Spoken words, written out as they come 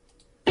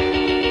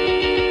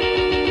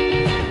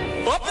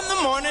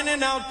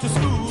running out to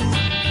school.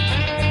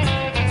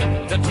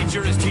 The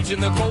teacher is teaching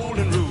the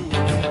golden rule.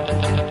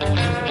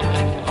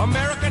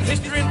 American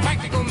history and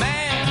practical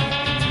math.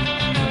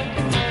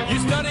 You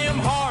study them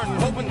hard and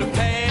hoping to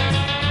pass.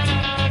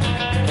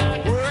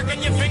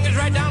 Working your fingers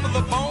right down to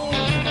the bone.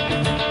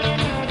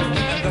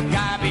 And the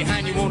guy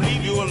behind you won't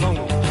leave you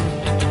alone.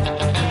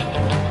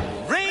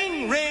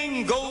 Ring,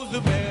 ring goes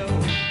the bell.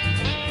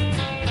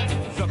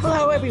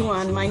 Hello,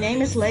 everyone. My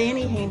name is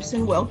Leonie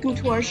Hameson. Welcome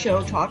to our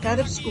show, Talk Out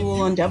of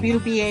School, on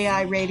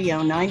WBAI Radio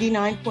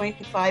 99.5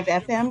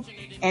 FM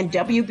and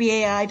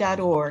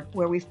WBAI.org,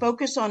 where we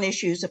focus on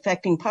issues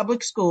affecting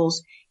public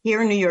schools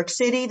here in New York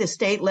City, the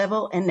state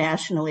level, and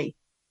nationally.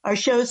 Our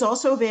show is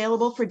also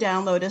available for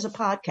download as a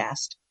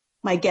podcast.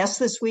 My guests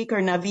this week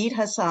are Naveed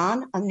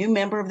Hassan, a new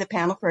member of the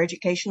Panel for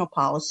Educational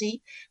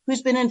Policy,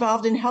 who's been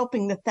involved in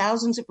helping the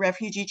thousands of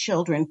refugee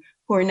children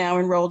who are now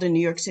enrolled in New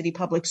York City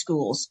public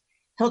schools.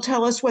 He'll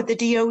tell us what the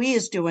DOE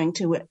is doing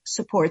to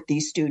support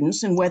these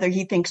students and whether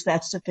he thinks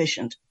that's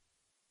sufficient.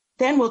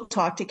 Then we'll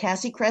talk to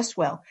Cassie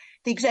Cresswell,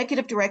 the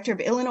Executive Director of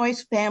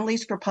Illinois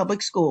Families for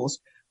Public Schools,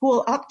 who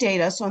will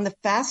update us on the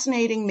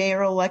fascinating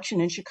mayoral election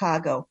in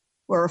Chicago,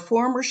 where a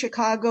former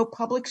Chicago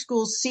Public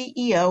Schools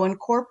CEO and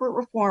corporate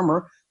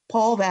reformer,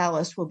 Paul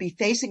Vallas, will be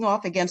facing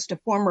off against a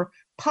former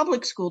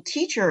public school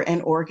teacher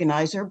and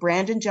organizer,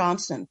 Brandon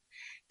Johnson.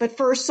 But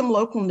first, some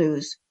local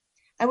news.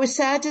 I was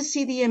sad to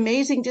see the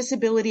amazing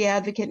disability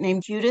advocate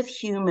named Judith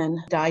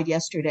Heumann died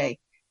yesterday.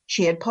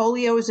 She had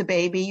polio as a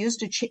baby,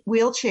 used a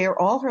wheelchair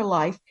all her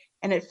life,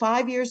 and at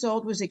 5 years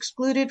old was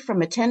excluded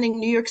from attending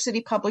New York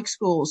City public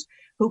schools,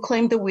 who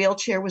claimed the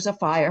wheelchair was a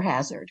fire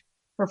hazard.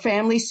 Her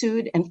family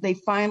sued, and they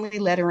finally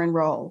let her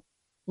enroll.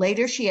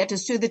 Later, she had to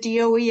sue the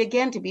DOE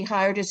again to be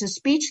hired as a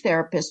speech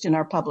therapist in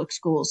our public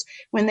schools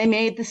when they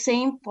made the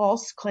same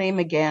false claim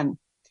again.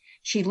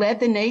 She led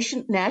the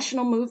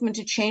national movement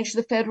to change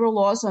the federal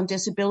laws on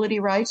disability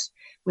rights,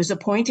 was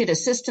appointed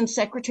Assistant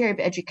Secretary of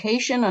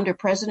Education under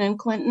President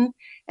Clinton,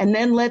 and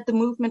then led the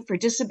movement for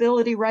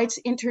disability rights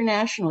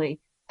internationally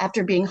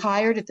after being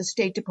hired at the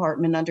State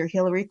Department under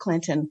Hillary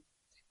Clinton.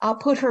 I'll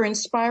put her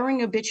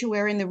inspiring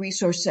obituary in the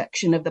resource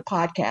section of the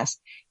podcast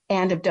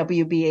and of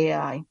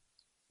WBAI.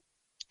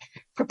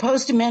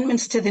 Proposed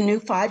amendments to the new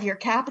 5-year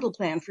capital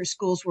plan for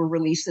schools were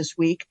released this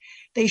week.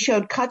 They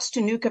showed cuts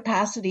to new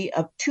capacity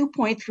of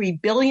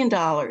 $2.3 billion,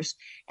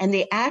 and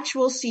the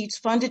actual seats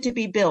funded to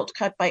be built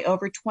cut by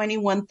over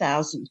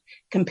 21,000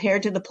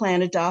 compared to the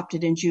plan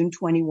adopted in June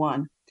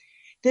 21.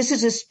 This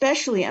is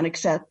especially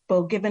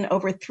unacceptable given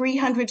over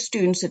 300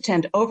 students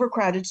attend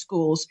overcrowded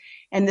schools,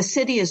 and the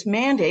city is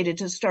mandated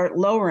to start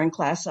lowering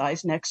class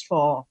size next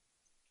fall.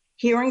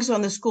 Hearings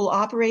on the school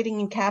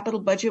operating and capital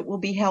budget will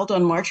be held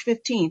on March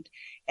 15th.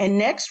 And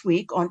next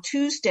week, on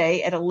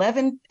Tuesday at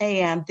 11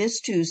 a.m.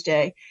 this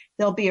Tuesday,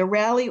 there'll be a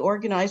rally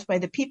organized by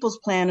the People's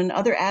Plan and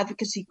other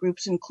advocacy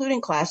groups, including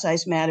Class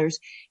Size Matters,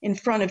 in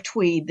front of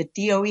Tweed, the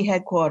DOE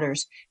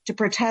headquarters, to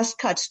protest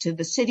cuts to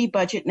the city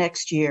budget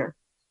next year.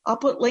 I'll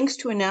put links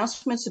to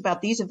announcements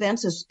about these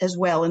events as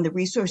well in the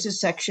resources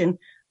section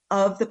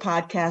of the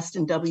podcast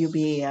and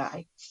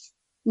WBAI.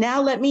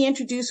 Now let me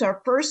introduce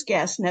our first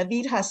guest,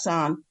 Naveed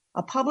Hassan,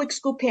 a public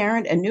school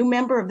parent, a new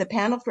member of the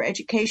Panel for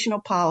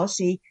Educational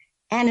Policy,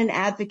 and an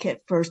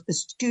advocate for the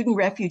student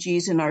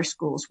refugees in our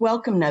schools.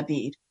 Welcome,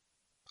 Naveed.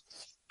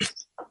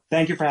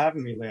 Thank you for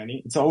having me,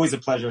 Leonie. It's always a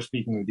pleasure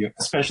speaking with you,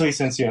 especially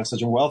since you have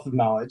such a wealth of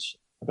knowledge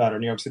about our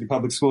New York City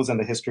public schools and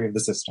the history of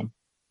the system.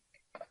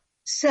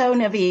 So,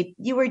 Naveed,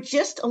 you were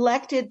just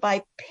elected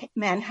by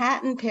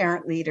Manhattan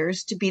parent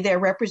leaders to be their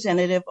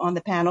representative on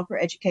the Panel for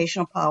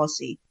Educational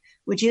Policy,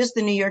 which is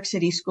the New York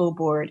City School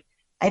Board.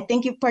 I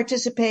think you've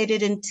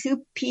participated in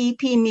 2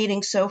 PEP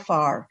meetings so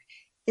far.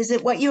 Is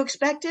it what you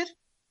expected?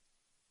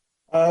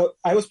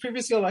 I was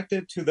previously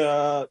elected to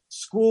the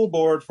school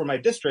board for my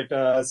district,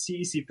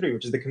 CEC3,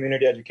 which is the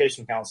Community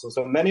Education Council.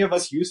 So many of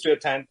us used to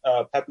attend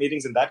PEP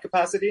meetings in that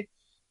capacity.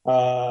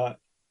 The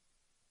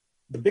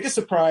biggest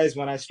surprise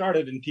when I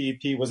started in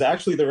PEP was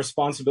actually the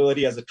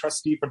responsibility as a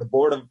trustee for the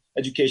Board of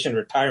Education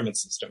Retirement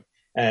System.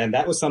 And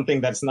that was something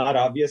that's not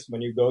obvious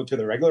when you go to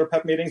the regular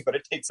PEP meetings, but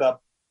it takes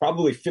up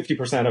probably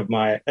 50% of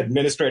my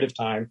administrative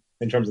time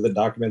in terms of the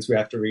documents we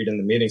have to read and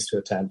the meetings to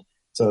attend.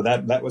 So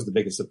that was the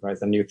biggest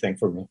surprise, a new thing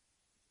for me.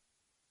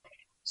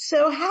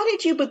 So how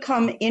did you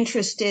become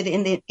interested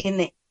in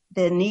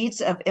the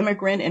needs of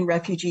immigrant and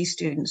refugee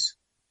students?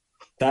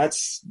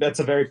 That's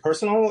a very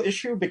personal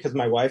issue because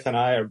my wife and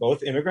I are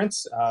both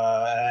immigrants,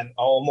 and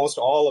almost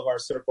all of our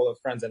circle of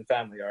friends and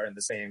family are in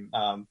the same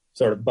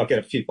sort of bucket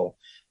of people.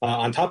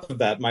 On top of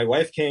that, my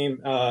wife came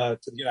to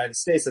the United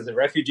States as a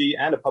refugee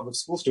and a public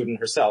school student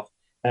herself,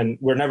 and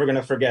we're never going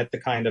to forget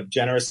the kind of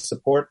generous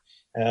support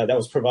that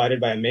was provided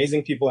by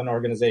amazing people and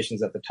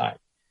organizations at the time.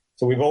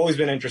 So we've always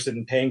been interested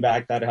in paying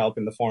back that help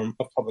in the form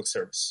of public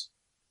service.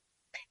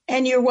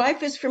 And your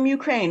wife is from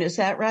Ukraine, is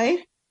that right?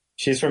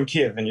 She's from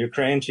Kiev in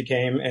Ukraine. She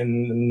came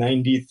in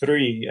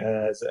 93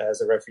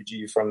 as a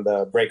refugee from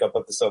the breakup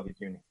of the Soviet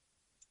Union.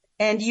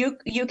 And you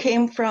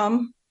came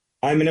from?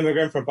 I'm an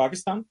immigrant from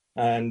Pakistan,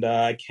 and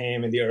I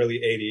came in the early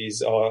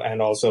 80s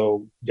and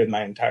also did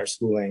my entire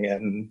schooling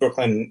in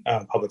Brooklyn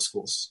public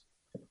schools.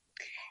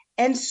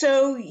 And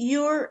so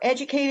you're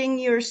educating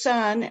your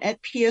son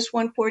at PS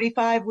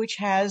 145, which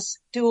has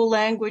dual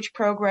language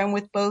program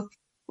with both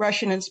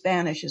Russian and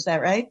Spanish. Is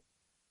that right?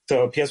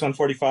 So PS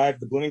 145,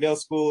 the Bloomingdale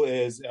School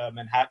is a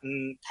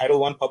Manhattan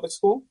Title I public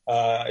school.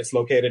 It's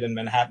located in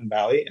Manhattan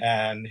Valley.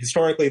 And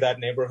historically, that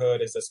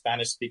neighborhood is a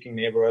Spanish-speaking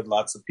neighborhood,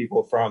 lots of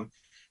people from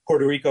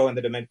Puerto Rico and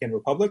the Dominican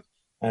Republic.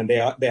 And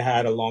they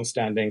had a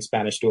longstanding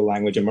Spanish dual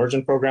language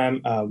immersion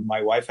program.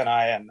 My wife and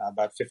I and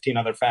about 15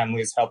 other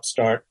families helped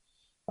start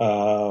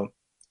to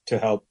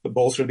help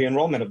bolster the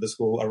enrollment of the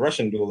school, a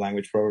Russian dual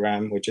language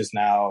program, which is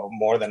now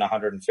more than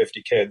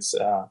 150 kids.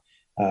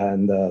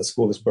 And the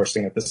school is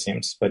bursting at the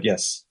seams. But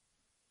yes.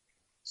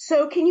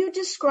 So can you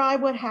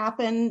describe what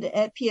happened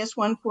at PS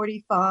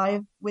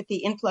 145 with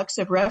the influx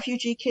of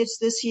refugee kids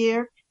this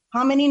year?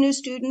 How many new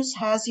students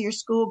has your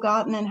school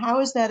gotten, and how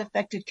has that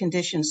affected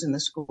conditions in the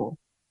school?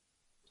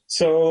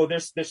 So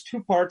there's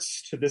two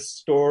parts to this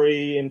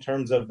story in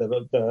terms of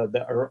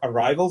the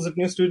arrivals of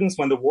new students.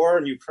 When the war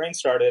in Ukraine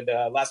started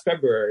last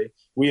February,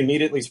 we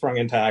immediately sprung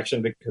into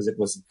action because it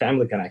was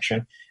family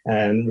connection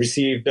and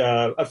received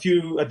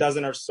a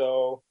dozen or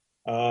so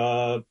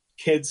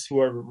kids who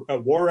are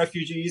war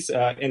refugees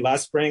in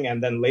last spring.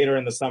 And then later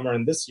in the summer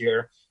and this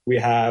year, we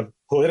have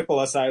political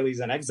asylees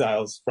and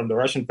exiles from the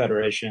Russian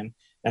Federation.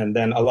 And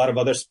then a lot of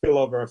other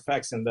spillover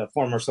effects in the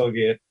former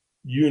Soviet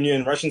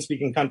Union,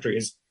 Russian-speaking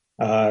countries.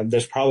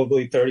 There's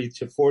probably 30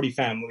 to 40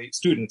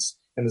 students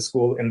in the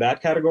school in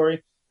that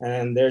category.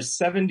 And there's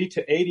 70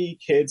 to 80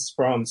 kids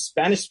from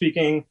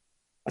Spanish-speaking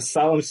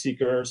asylum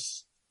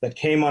seekers that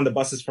came on the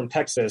buses from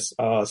Texas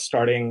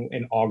starting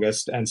in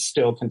August and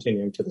still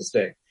continuing to this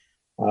day.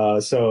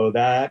 So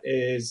that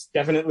is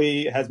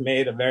definitely has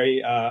made a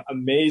very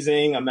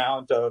amazing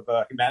amount of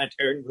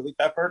humanitarian relief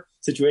effort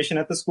situation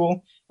at the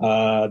school.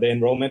 The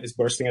enrollment is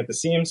bursting at the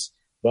seams,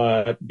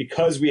 but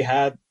because we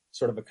had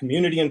sort of a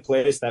community in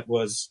place that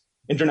was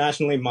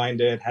internationally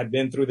minded, had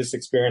been through this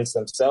experience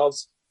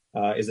themselves,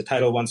 is a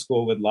Title I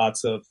school with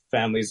lots of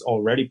families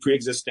already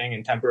pre-existing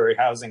in temporary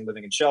housing,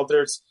 living in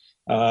shelters.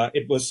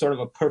 It was sort of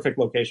a perfect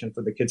location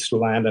for the kids to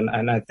land,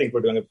 and I think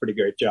we're doing a pretty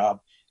great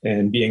job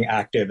in being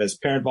active as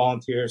parent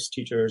volunteers,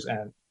 teachers,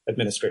 and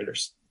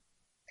administrators.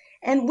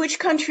 And which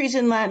countries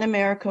in Latin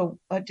America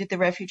did the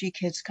refugee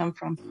kids come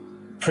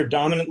from?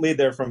 Predominantly,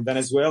 they're from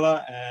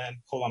Venezuela and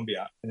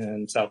Colombia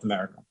in South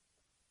America.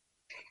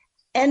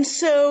 And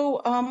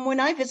so when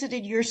I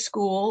visited your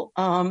school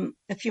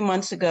a few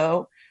months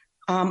ago,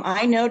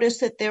 I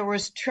noticed that there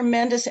was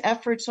tremendous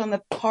efforts on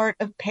the part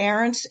of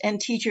parents and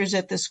teachers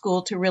at the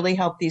school to really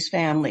help these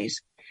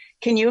families.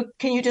 Can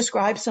you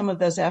describe some of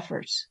those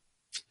efforts?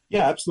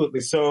 Yeah,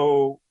 absolutely.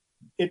 So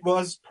it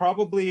was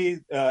probably,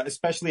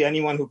 especially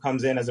anyone who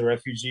comes in as a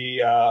refugee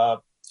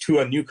to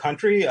a new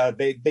country,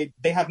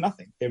 they have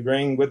nothing. They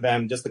bring with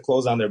them just the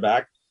clothes on their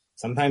back.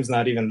 Sometimes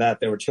not even that.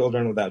 There were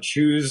children without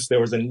shoes. There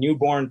was a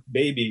newborn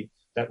baby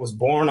that was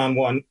born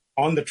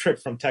on the trip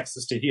from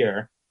Texas to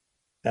here.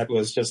 That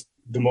was just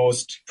the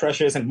most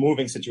precious and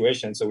moving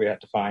situation. So we had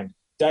to find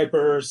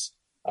diapers,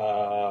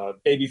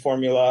 baby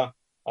formula,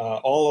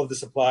 all of the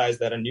supplies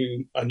that a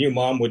new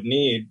mom would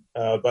need,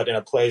 but in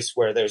a place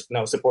where there's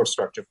no support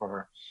structure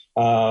for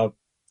her.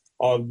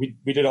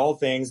 We did all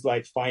things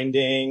like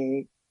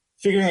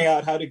figuring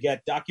out how to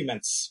get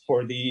documents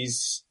for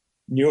these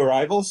new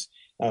arrivals.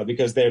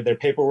 Because their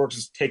paperwork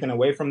is taken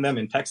away from them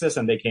in Texas,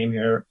 and they came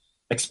here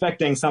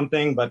expecting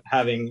something, but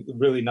having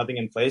really nothing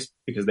in place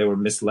because they were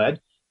misled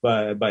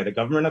by the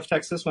government of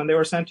Texas when they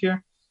were sent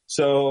here.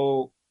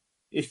 So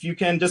if you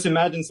can just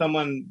imagine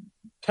someone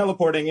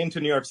teleporting into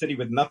New York City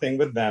with nothing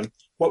with them,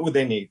 what would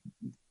they need?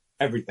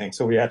 Everything.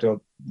 So we had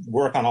to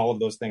work on all of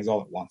those things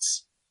all at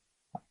once.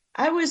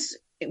 I was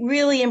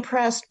really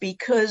impressed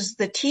because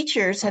the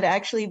teachers had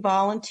actually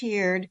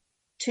volunteered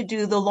to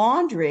do the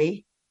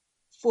laundry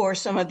for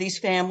some of these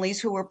families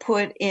who were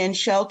put in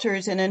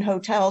shelters and in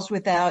hotels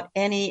without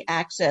any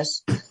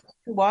access to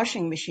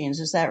washing machines.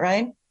 Is that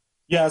right?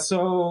 Yeah,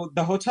 so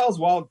the hotels,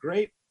 while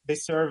great, they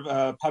serve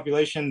a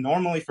population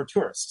normally for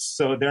tourists.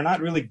 So they're not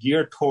really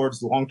geared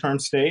towards long-term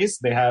stays.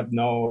 They have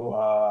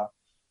no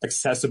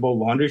accessible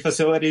laundry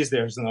facilities.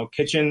 There's no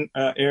kitchen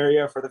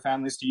area for the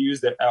families to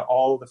use.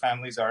 All the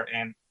families are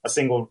in a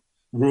single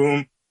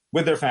room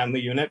with their family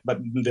unit, but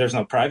there's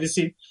no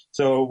privacy.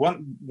 So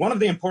one of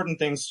the important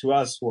things to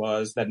us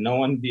was that no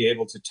one be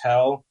able to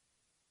tell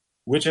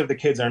which of the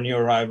kids are new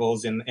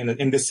arrivals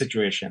in this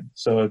situation.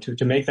 So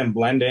to make them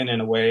blend in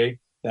a way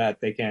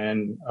that they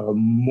can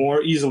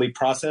more easily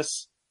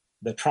process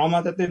the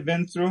trauma that they've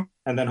been through,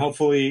 and then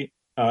hopefully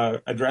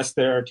address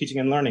their teaching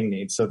and learning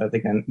needs so that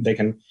they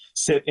can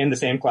sit in the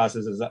same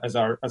classes as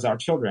our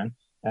children.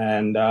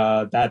 And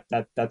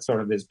that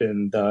sort of has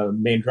been the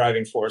main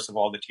driving force of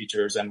all the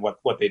teachers and what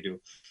they do.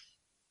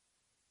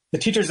 The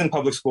teachers in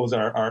public schools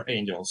are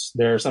angels.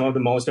 They're some of the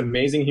most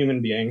amazing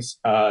human beings.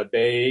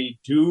 They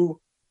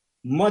do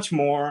much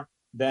more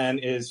than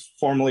is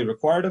formally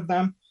required of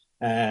them.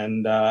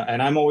 And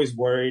I'm always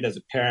worried as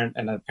a parent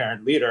and a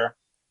parent leader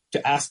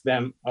to ask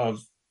them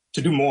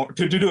to do more,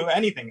 to do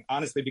anything,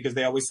 honestly, because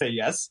they always say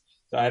yes.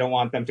 So I don't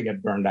want them to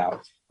get burned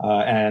out.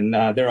 And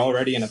they're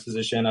already in a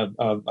position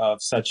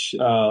of such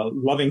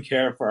loving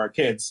care for our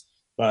kids,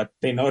 but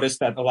they noticed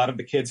that a lot of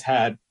the kids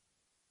had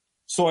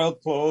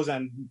soiled clothes,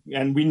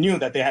 and we knew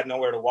that they had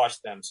nowhere to wash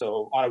them.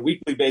 So on a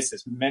weekly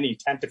basis, many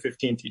 10 to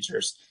 15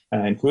 teachers,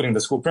 including the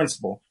school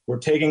principal, were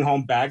taking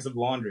home bags of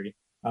laundry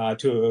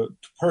to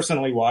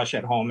personally wash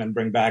at home and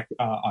bring back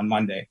on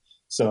Monday,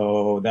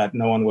 so that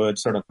no one would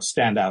sort of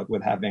stand out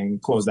with having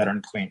clothes that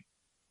aren't clean.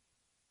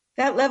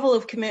 That level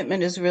of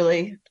commitment is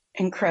really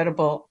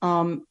incredible.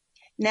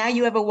 Now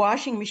you have a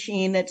washing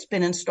machine that's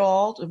been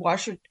installed, a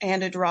washer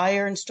and a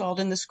dryer installed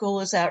in the school.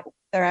 Is that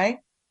right?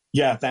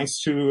 Yeah,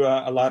 thanks to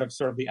a lot of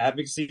sort of the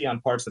advocacy on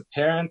parts of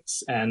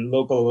parents and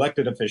local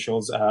elected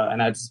officials.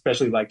 And I'd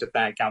especially like to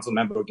thank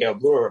Councilmember Gail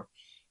Brewer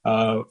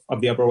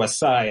of the Upper West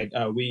Side.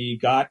 We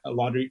got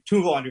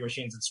two laundry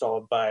machines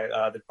installed by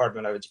the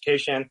Department of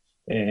Education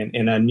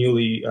in a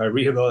newly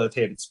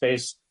rehabilitated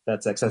space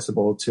that's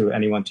accessible to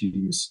anyone to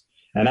use.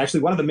 And actually,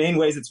 one of the main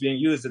ways it's being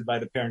used is by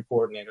the parent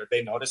coordinator.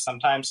 They notice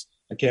sometimes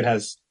a kid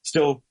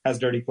still has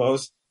dirty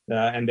clothes,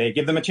 and they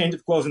give them a change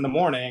of clothes in the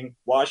morning,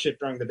 wash it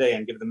during the day,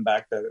 and give them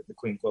back the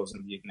clean clothes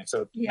in the evening.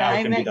 So now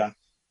it can be done.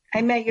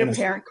 I met your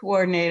parent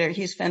coordinator.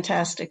 He's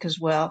fantastic as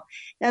well.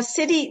 Now,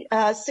 60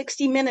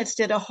 Minutes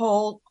did a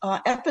whole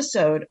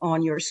episode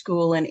on your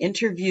school and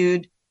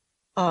interviewed,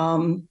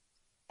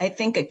 I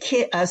think,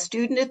 a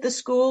student at the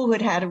school who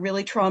had a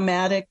really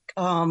traumatic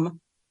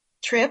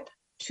trip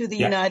to the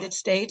United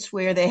States,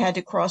 where they had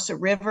to cross a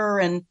river,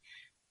 and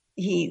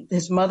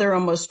his mother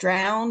almost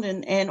drowned,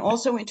 and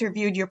also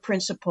interviewed your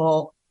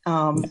principal.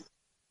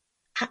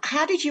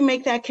 How did you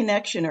make that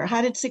connection, or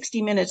how did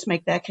 60 Minutes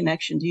make that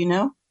connection? Do you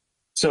know?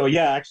 So,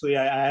 actually,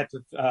 I had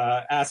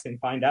to ask and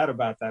find out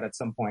about that at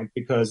some point,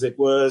 because it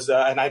was,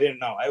 and I didn't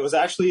know, it was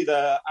actually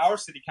our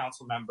city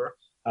council member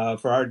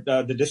for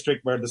the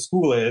district where the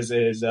school is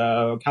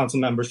Council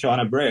Member Sean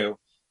Abreu,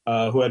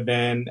 who had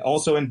been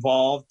also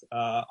involved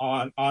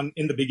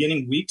in the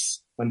beginning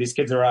weeks when these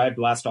kids arrived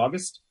last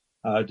August,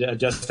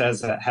 just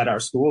as had our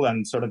school.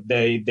 And sort of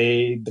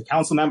the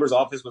council member's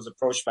office was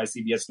approached by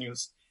CBS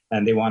News,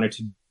 and they wanted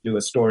to do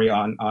a story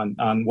on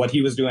what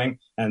he was doing.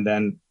 And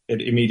then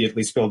it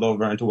immediately spilled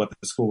over into what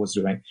the school was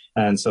doing.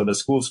 And so the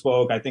school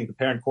spoke. I think the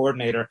parent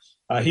coordinator,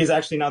 he is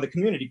actually now the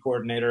community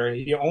coordinator.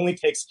 He only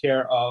takes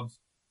care of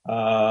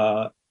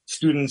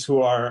students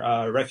who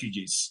are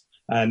refugees.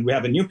 And we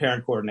have a new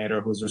parent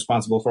coordinator who's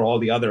responsible for all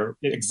the other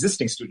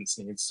existing students'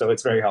 needs. So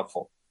it's very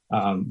helpful.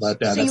 So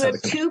you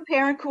have two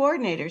parent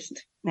coordinators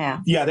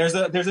now. Yeah, there's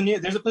a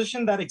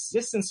position that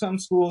exists in some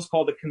schools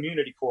called the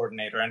community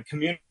coordinator, and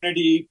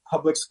community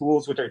public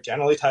schools, which are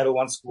generally Title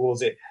I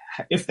schools,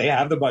 if they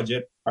have the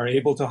budget, are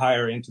able to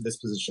hire into this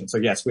position. So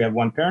yes, we have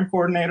one parent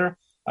coordinator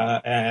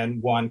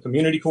and one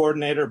community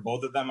coordinator.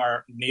 Both of them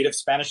are native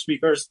Spanish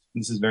speakers.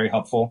 This is very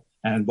helpful,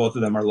 and both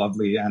of them are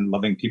lovely and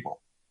loving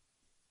people.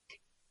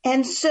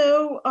 And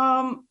so,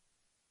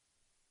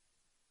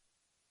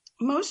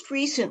 most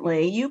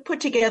recently, you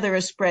put together a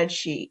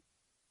spreadsheet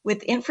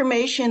with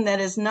information that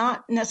is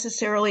not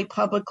necessarily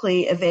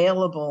publicly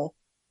available,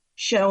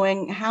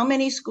 showing how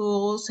many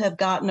schools have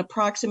gotten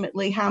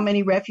approximately how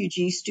many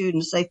refugee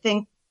students. I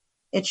think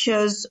it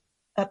shows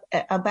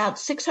about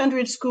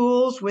 600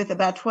 schools with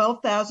about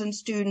 12,000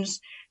 students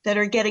that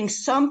are getting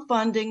some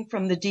funding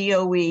from the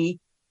DOE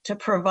to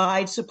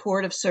provide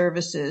supportive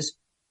services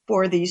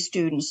for these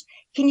students.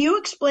 Can you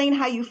explain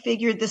how you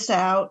figured this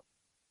out?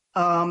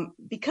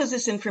 Because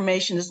this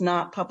information is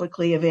not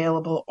publicly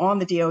available on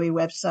the DOE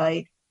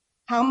website,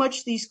 how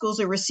much these schools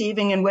are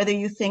receiving, and whether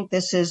you think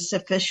this is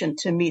sufficient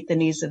to meet the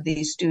needs of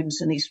these students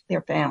and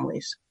their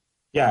families.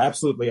 Yeah,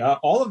 absolutely.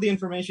 All of the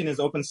information is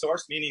open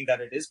source, meaning that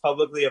it is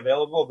publicly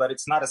available, but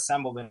it's not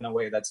assembled in a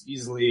way that's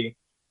easily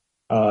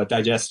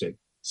digested.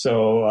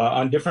 So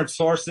on different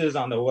sources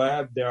on the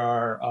web, there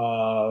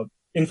are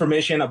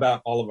information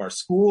about all of our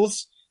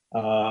schools.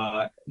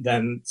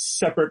 Then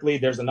separately,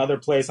 there's another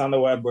place on the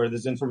web where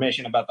there's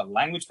information about the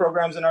language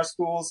programs in our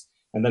schools.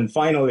 And then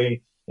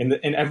finally,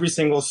 in every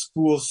single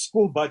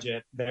school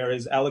budget, there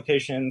is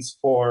allocations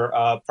for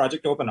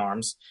Project Open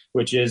Arms,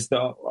 which is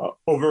the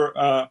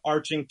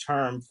overarching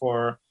term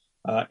for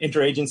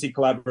interagency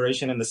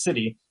collaboration in the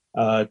city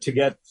to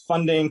get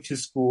funding to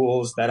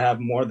schools that have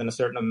more than a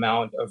certain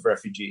amount of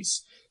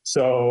refugees.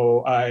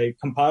 So I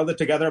compiled it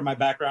together. My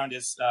background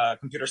is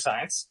computer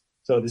science.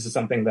 So this is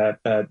something that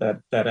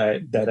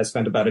I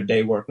spent about a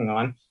day working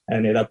on,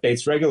 and it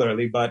updates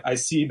regularly. But I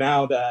see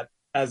now that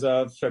as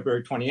of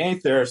February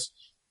 28th, there's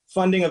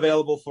funding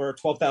available for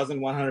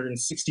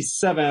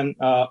 12,167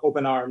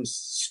 Open Arms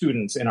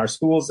students in our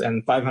schools,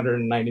 and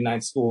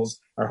 599 schools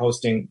are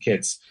hosting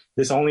kids.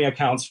 This only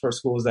accounts for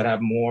schools that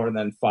have more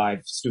than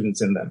 5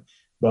 students in them.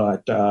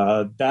 But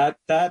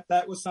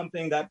that was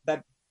something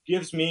that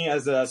gives me,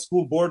 as a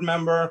school board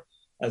member,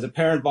 as a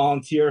parent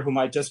volunteer who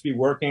might just be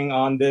working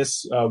on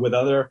this with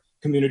other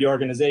community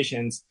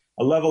organizations,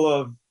 a level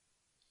of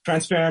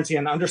transparency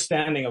and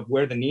understanding of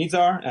where the needs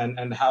are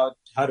and how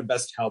to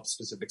best help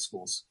specific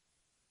schools.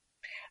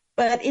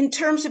 But in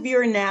terms of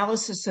your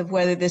analysis of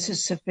whether this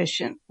is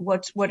sufficient,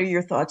 what are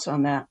your thoughts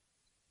on that?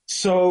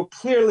 So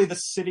clearly the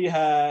city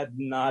had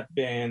not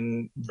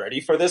been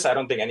ready for this. I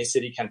don't think any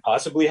city can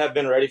possibly have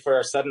been ready for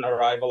a sudden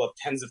arrival of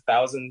tens of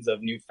thousands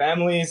of new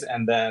families.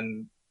 And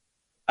then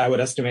I would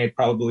estimate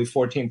probably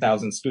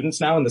 14,000 students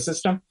now in the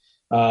system.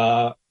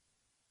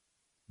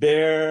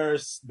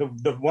 There's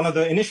one of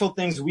the initial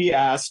things we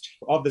asked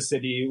of the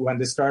city when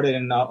this started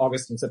in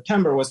August and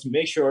September was to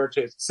make sure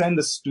to send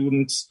the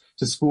students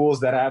to schools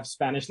that have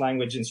Spanish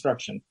language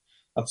instruction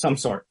of some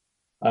sort,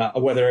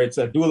 whether it's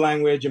a dual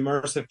language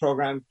immersive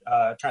program,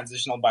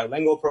 transitional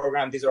bilingual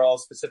program. These are all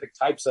specific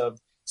types of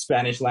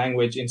Spanish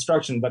language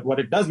instruction. But what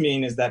it does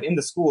mean is that in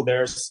the school,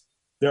 there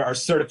are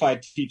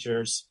certified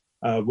teachers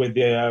with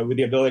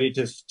the ability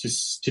to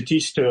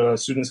teach to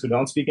students who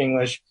don't speak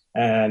English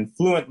and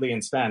fluently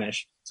in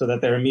Spanish, so that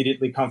they're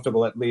immediately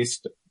comfortable at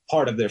least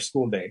part of their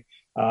school day.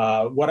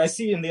 What I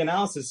see in the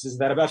analysis is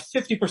that about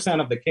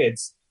 50% of the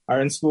kids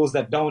are in schools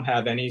that don't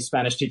have any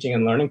Spanish teaching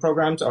and learning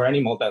programs or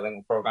any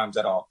multilingual programs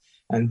at all.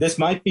 And this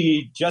might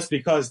be just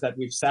because that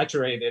we've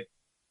saturated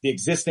the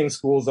existing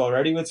schools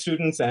already with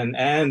students,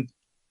 and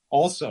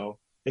also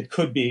it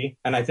could be,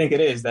 and I think it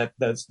is, that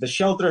the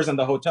shelters and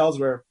the hotels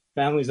where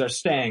families are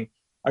staying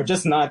are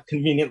just not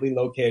conveniently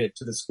located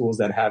to the schools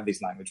that have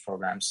these language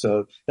programs.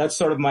 So that's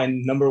sort of my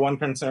number one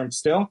concern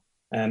still.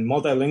 And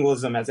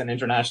multilingualism as an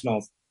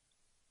international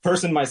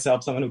person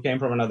myself, someone who came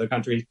from another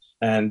country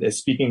and is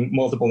speaking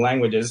multiple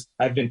languages,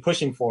 I've been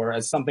pushing for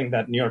as something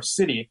that New York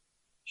City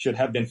should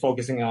have been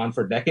focusing on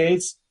for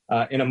decades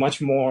in a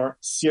much more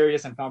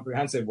serious and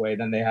comprehensive way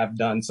than they have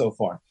done so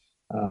far.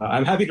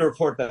 I'm happy to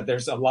report that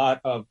there's a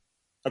lot of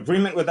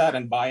agreement with that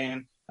and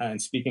buy-in and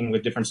speaking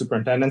with different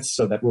superintendents,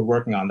 so that we're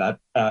working on that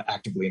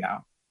actively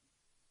now.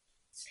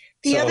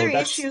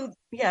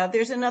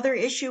 There's another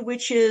issue,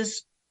 which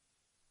is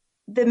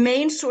the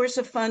main source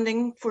of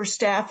funding for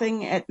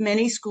staffing at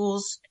many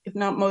schools, if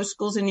not most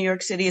schools in New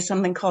York City, is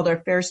something called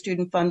our Fair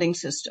Student Funding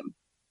System.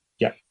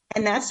 Yeah.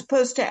 And that's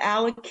supposed to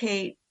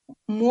allocate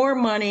more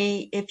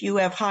money if you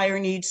have higher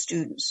need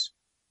students.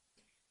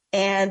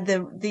 And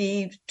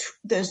the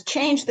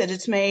change that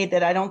it's made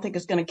that I don't think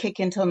is going to kick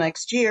in until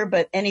next year,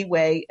 but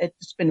anyway,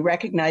 it's been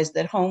recognized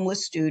that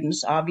homeless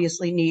students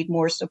obviously need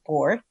more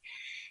support,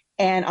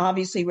 and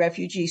obviously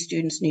refugee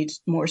students need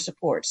more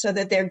support, so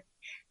that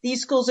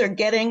these schools are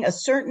getting a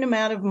certain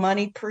amount of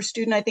money per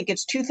student. I think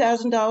it's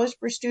 $2,000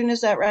 per student.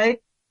 Is that right?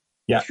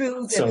 Yeah.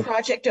 Through the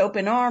Project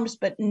Open Arms,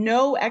 but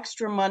no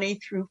extra money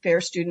through Fair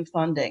Student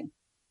Funding.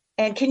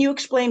 And can you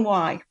explain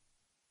why?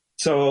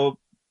 So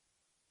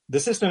the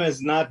system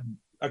is not,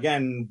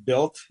 again,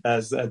 built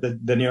as the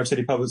New York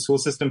City public school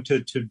system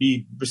to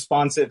be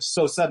responsive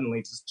so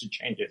suddenly to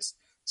changes.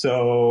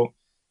 So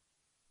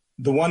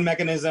the one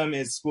mechanism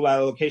is school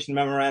allocation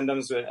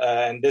memorandums,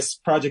 and this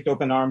Project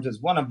Open Arms is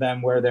one of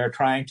them, where they're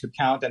trying to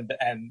count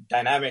and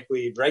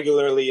dynamically,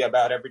 regularly,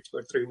 about every 2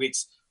 or 3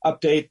 weeks,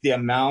 update the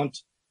amount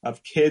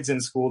of kids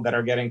in school that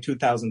are getting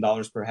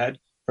 $2,000 per head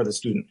for the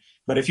student.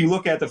 But if you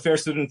look at the Fair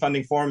Student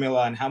Funding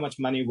formula and how much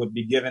money would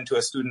be given to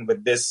a student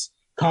with this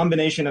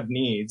combination of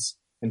needs,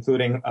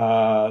 including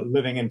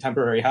living in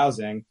temporary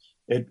housing,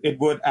 it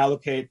would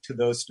allocate to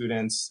those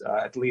students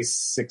at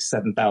least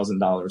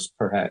 $6,000-7,000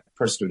 per head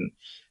per student.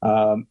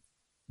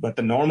 But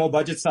the normal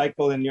budget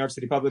cycle in New York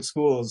City public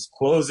schools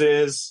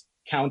closes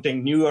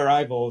counting new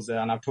arrivals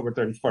on October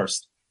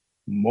 31st.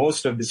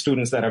 Most of the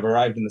students that have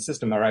arrived in the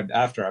system arrived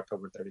after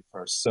October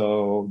 31st.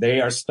 So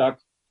they are stuck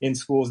in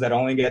schools that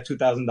only get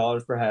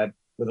 $2,000 per head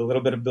with a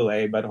little bit of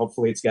delay, but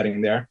hopefully it's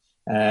getting there.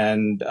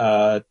 And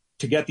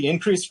to get the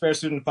increased fair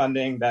student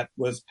funding that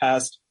was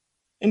passed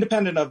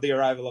independent of the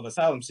arrival of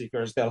asylum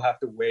seekers, they'll have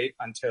to wait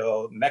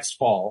until next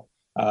fall,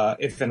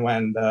 if and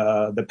when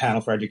the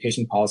panel for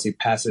education policy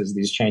passes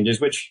these changes,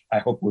 which I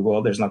hope we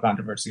will. There's no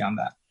controversy on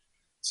that.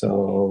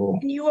 So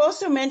you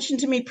also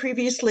mentioned to me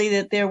previously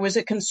that there was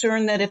a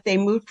concern that if they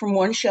moved from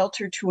one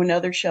shelter to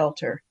another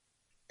shelter,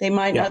 they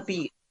might not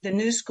be, the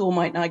new school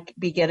might not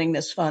be getting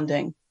this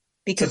funding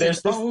because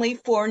it's only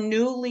for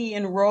newly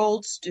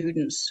enrolled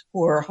students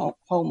who are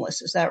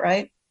homeless. Is that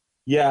right?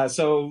 Yeah.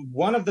 So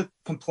one of the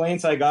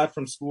complaints I got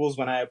from schools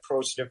when I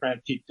approached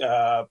different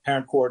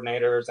parent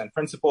coordinators and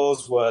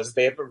principals was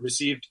they have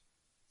received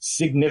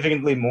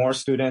significantly more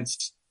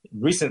students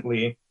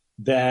recently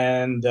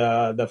than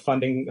the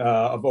funding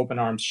of Open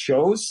Arms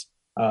shows.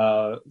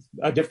 A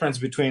difference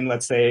between,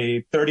 let's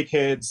say, 30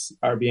 kids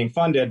are being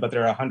funded, but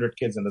there are 100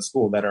 kids in the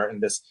school that are in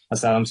this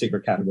asylum seeker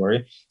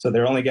category. So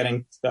they're only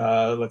getting,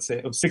 let's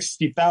say,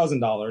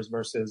 $60,000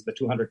 versus the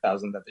 $200,000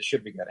 that they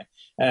should be getting.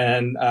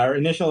 And our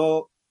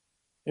initial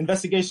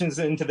investigations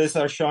into this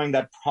are showing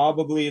that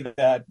probably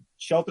that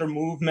shelter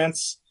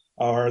movements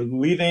are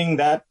leaving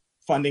that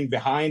funding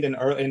behind in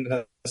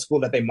a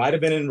school that they might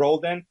have been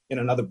enrolled in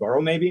another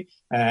borough maybe.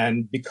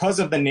 And because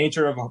of the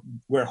nature of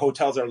where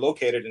hotels are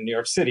located in New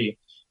York City,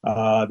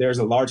 There's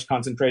a large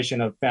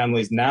concentration of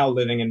families now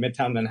living in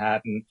Midtown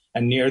Manhattan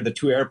and near the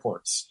two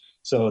airports.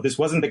 So this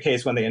wasn't the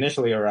case when they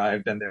initially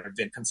arrived, and they've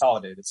been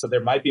consolidated. So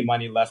there might be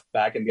money left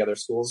back in the other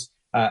schools.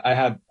 I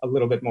have a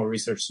little bit more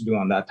research to do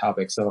on that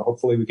topic, so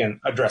hopefully we can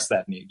address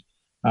that need.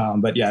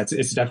 But yeah,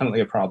 it's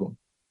definitely a problem.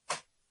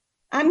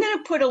 I'm going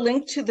to put a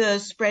link to the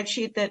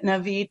spreadsheet that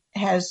Naveed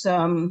has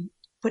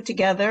put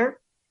together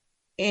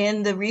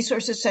in the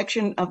resources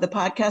section of the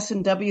podcast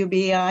in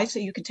WBAI, so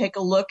you can take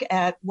a look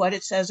at what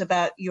it says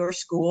about your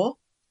school.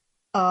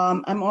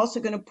 I'm also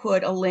going to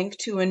put a link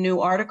to a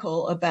new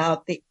article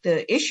about the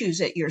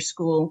issues at your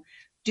school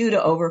due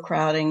to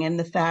overcrowding and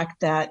the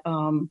fact that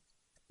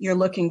you're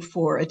looking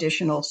for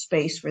additional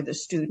space for the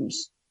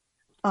students.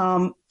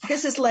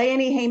 This is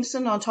Leonie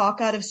Hameson on Talk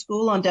Out of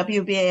School on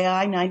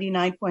WBAI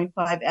 99.5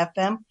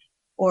 FM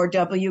or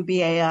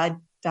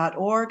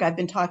WBAI.org. I've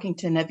been talking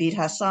to Naveed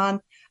Hassan,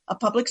 a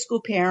public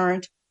school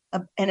parent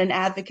and an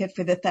advocate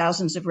for the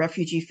thousands of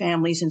refugee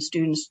families and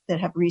students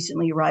that have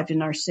recently arrived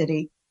in our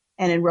city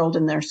and enrolled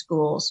in their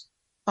schools.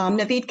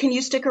 Naveed, can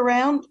you stick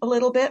around a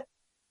little bit?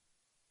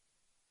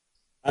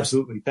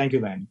 Absolutely. Thank you,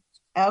 Lanny.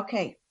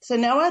 Okay. So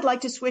now I'd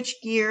like to switch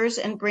gears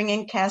and bring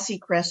in Cassie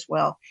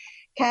Cresswell.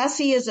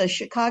 Cassie is a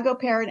Chicago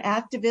parent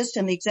activist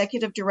and the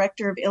executive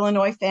director of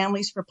Illinois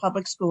Families for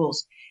Public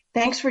Schools.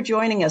 Thanks for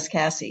joining us,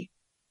 Cassie.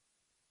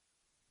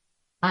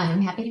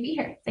 I'm happy to be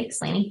here.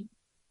 Thanks, Lanny.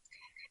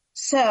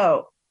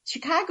 So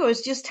Chicago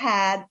has just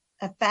had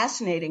a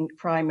fascinating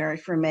primary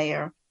for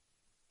mayor.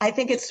 I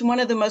think it's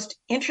one of the most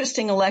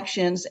interesting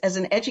elections as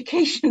an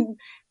education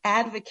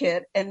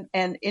advocate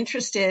and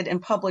interested in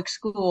public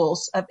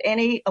schools of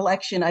any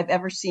election I've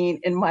ever seen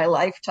in my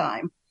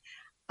lifetime.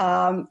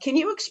 Can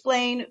you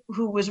explain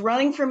who was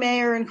running for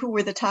mayor and who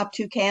were the top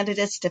two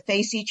candidates to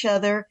face each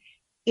other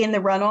in the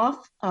runoff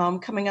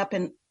coming up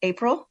in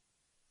April?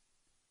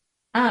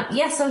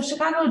 So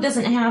Chicago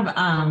doesn't have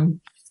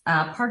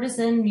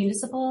partisan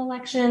municipal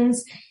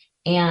elections.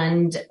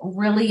 And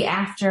really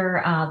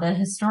after the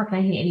historic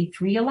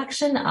 1983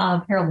 election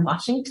of Harold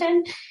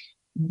Washington,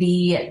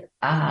 the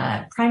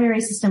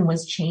primary system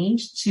was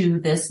changed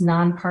to this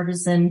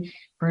nonpartisan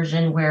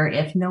version where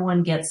if no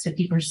one gets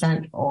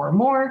 50% or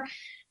more,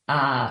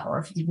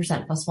 or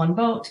 50% plus one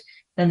vote,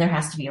 then there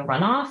has to be a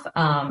runoff.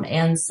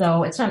 And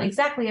so it's not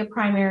exactly a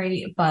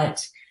primary,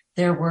 but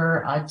there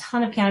were a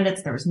ton of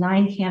candidates. There was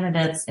 9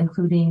 candidates,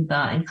 including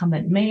the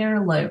incumbent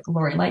mayor,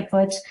 Lori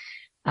Lightfoot,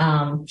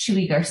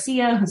 Chuy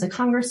Garcia, who's a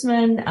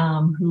congressman,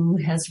 who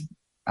has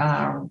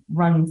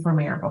run for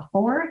mayor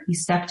before. He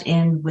stepped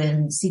in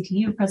when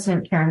CTU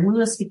President Karen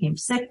Lewis became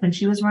sick when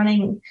she was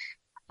running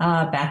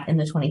back in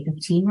the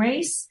 2015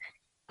 race,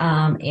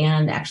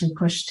 and actually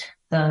pushed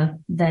the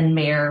then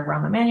mayor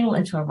Rahm Emanuel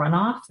into a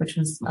runoff, which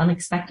was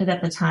unexpected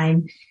at the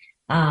time.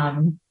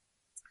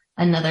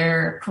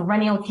 Another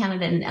perennial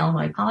candidate in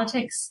Illinois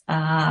politics,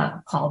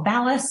 Paul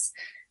Vallas,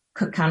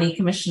 Cook County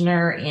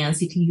Commissioner and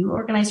CTU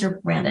organizer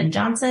Brandon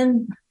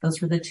Johnson. Those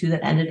were the two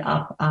that ended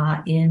up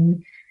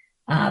in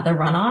the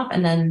runoff.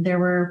 And then there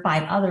were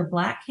 5 other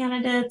Black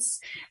candidates.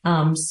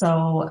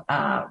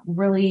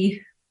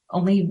 Really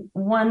only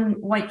one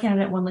white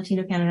candidate, one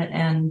Latino candidate,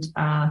 and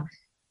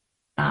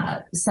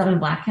 7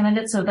 Black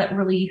candidates. So that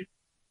really,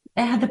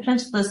 it had the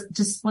potential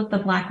to split the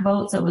Black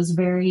vote. So it was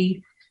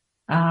very,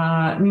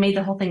 made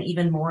the whole thing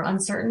even more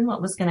uncertain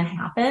what was going to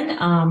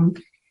happen.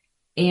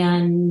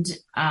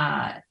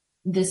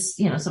 This,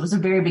 so it was a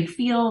very big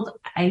field.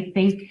 I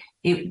think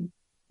it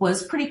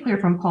was pretty clear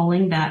from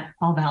polling that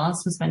Paul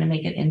Vallas was going to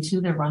make it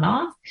into the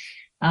runoff.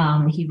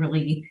 He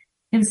really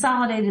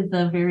consolidated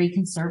the very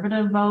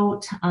conservative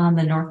vote on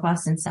the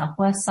northwest and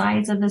southwest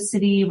sides of the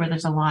city, where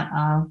there's a lot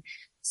of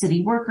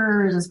city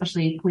workers,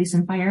 especially police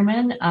and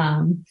firemen,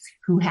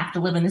 who have to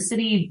live in the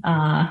city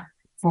and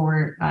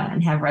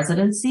have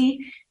residency.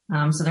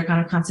 So they're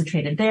kind of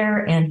concentrated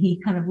there, and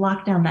he kind of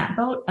locked down that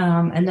vote.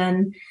 And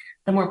then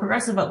the more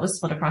progressive vote was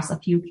split across a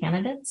few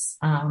candidates.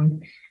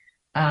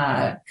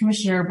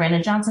 Commissioner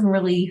Brandon Johnson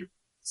really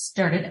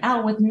started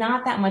out with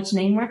not that much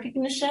name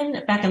recognition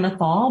back in the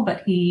fall,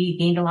 but he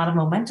gained a lot of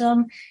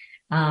momentum.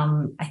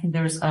 I think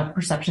there was a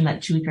perception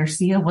that Chuy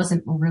Garcia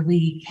wasn't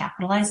really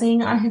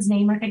capitalizing on his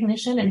name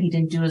recognition, and he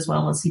didn't do as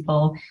well as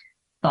people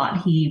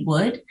thought he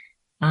would.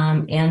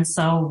 And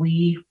so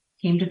we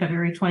came to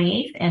February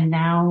 28th, and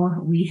now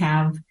we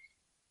have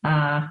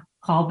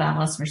Paul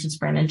Vallas versus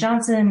Brandon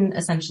Johnson,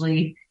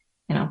 essentially,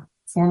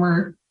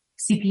 former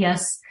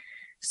CPS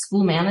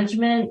school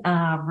management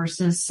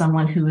versus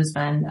someone who has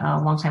been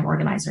a longtime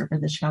organizer for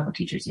the Chicago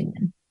Teachers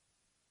Union.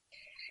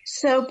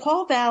 So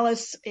Paul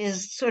Vallas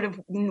is sort of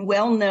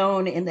well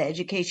known in the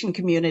education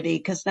community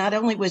because not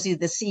only was he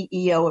the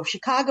CEO of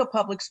Chicago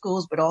Public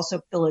Schools, but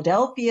also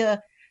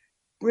Philadelphia,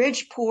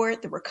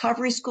 Bridgeport, the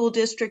Recovery School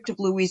District of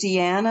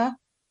Louisiana.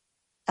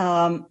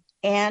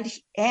 And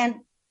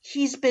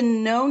he's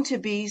been known to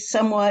be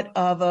somewhat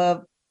of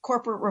a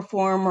corporate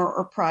reformer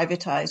or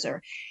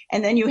privatizer.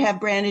 And then you have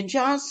Brandon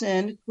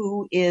Johnson,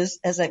 who is,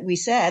 as we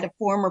said, a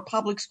former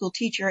public school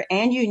teacher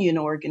and union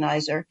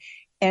organizer.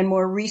 and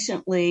more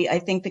recently, I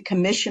think the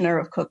commissioner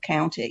of Cook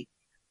County.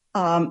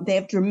 They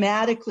have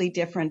dramatically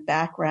different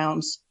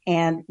backgrounds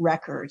and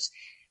records.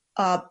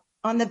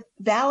 On the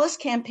Vallas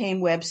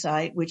campaign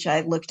website, which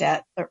I looked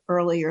at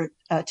earlier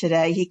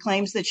today, he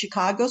claims that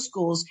Chicago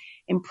schools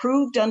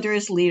improved under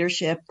his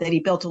leadership, that he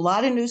built a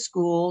lot of new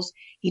schools.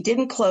 He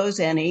didn't close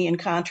any, in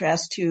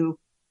contrast to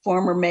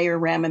former Mayor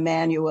Rahm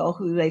Emanuel,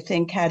 who they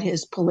think had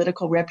his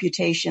political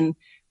reputation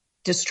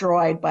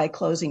destroyed by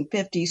closing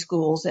 50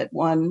 schools at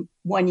one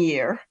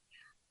year.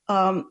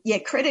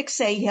 Yet critics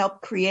say he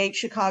helped create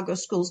Chicago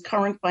schools'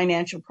 current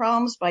financial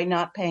problems by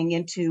not paying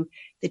into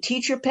the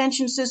teacher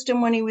pension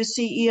system when he was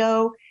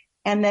CEO,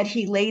 and that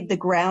he laid the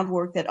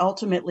groundwork that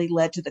ultimately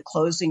led to the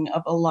closing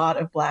of a lot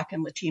of Black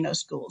and Latino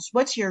schools.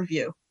 What's your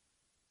view?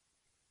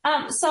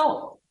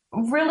 So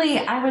really,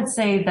 I would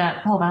say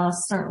that Paul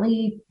Vallas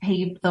certainly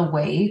paved the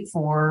way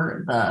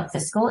for the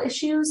fiscal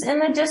issues in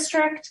the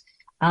district,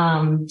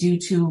 due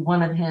to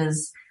one of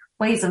his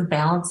ways of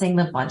balancing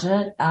the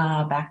budget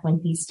back when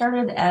he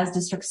started as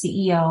district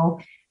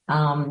CEO,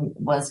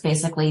 was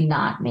basically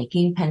not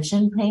making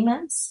pension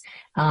payments,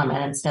 and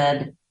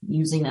instead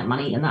using that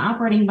money in the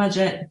operating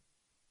budget.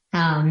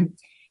 And,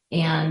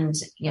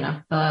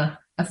 the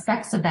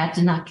effects of that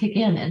did not kick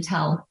in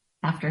until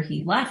after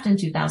he left in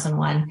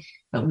 2001,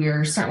 but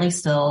we're certainly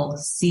still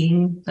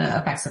seeing the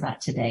effects of that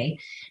today.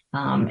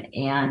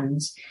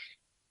 And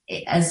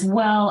as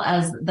well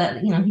as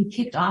that, he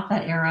kicked off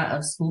that era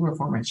of school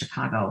reform in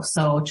Chicago.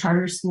 So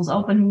charter schools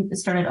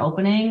started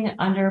opening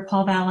under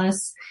Paul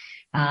Vallas.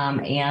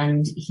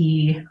 And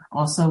he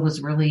also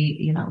was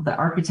really, the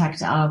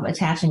architect of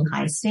attaching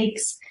high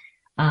stakes,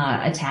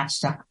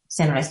 attached to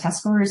standardized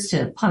test scores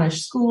to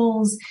punish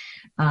schools.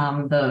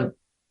 The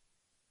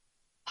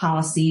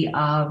policy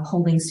of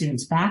holding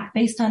students back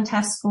based on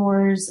test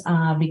scores,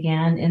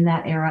 began in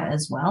that era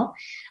as well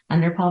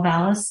under Paul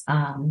Vallas.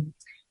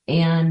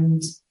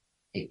 And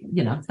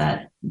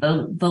that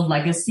the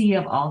legacy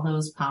of all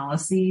those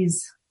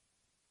policies,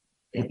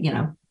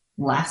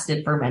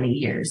 lasted for many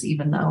years,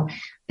 even though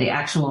the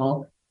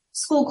actual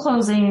school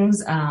closings,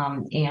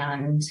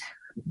 and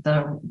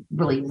the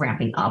really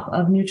ramping up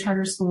of new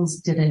charter schools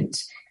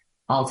didn't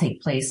all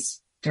take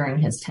place during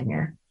his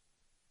tenure.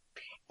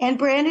 And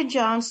Brandon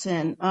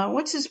Johnson,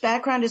 what's his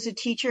background as a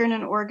teacher and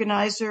an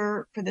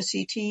organizer for the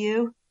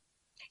CTU?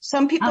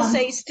 Some people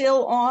say he's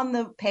still on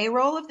the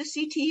payroll of the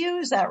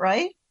CTU. Is that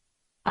right?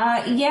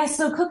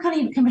 So Cook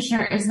County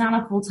Commissioner is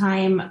not a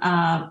full-time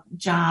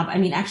job. I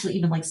mean, actually,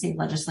 even like state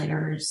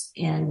legislators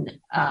in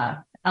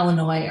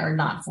Illinois are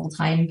not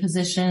full-time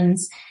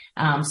positions.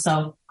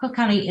 So Cook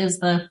County is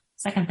the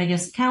second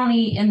biggest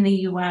county in the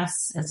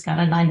U.S. It's got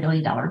a $9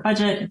 billion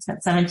budget. It's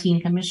got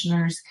 17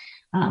 commissioners.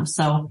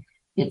 So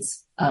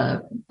it's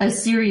a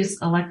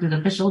serious elected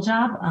official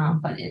job.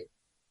 But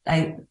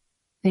I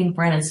think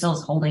Brandon still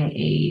is holding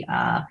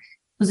a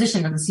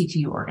position of the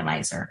CTU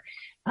organizer.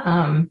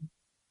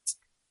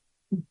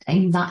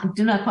 Do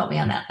not quote me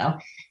on that though.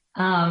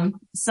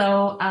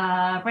 So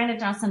Brandon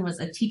Johnson was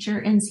a teacher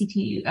in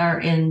CTU or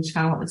in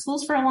Chicago Public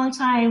Schools for a long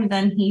time.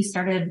 Then he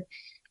started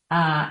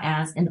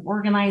as an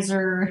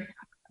organizer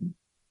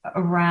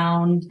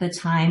around the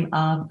time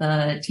of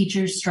the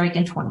teachers' strike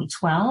in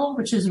 2012,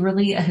 which is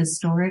really a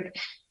historic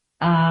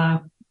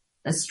a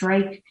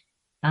strike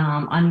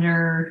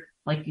under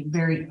like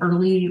very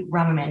early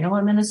Rahm Emanuel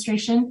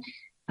administration.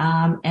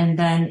 And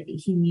then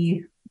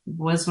he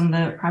was one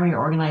of the primary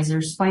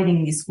organizers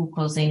fighting these school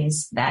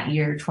closings that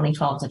year,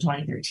 2012 to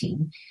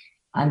 2013,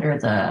 under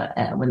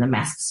when the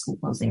mass school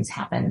closings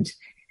happened.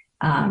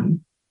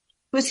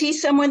 Was he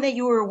someone that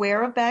you were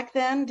aware of back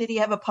then? Did he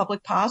have a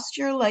public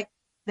posture like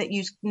that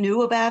you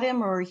knew about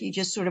him, or he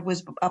just sort of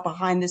was a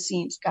behind the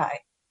scenes guy?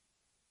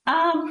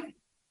 I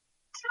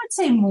would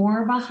say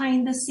more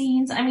behind the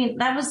scenes. I mean,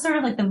 that was sort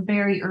of like the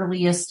very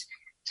earliest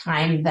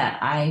time that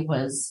I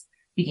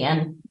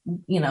began,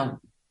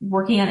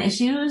 working on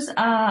issues,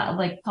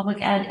 like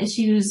public ed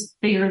issues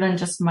bigger than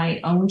just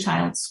my own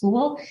child's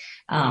school.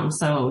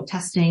 So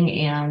testing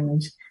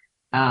and,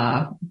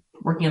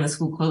 working on the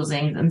school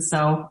closings. And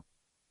so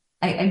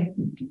I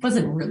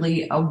wasn't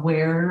really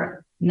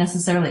aware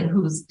necessarily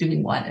who was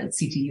doing what at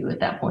CTU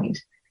at that point.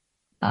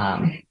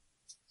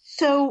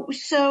 So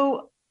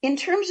in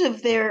terms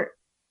of their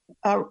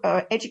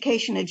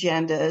education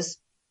agendas,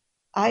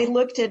 I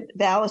looked at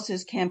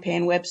Vallas's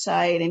campaign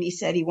website, and he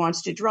said he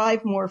wants to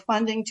drive more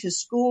funding to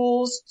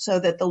schools so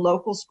that the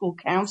local school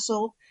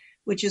council,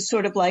 which is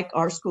sort of like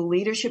our school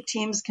leadership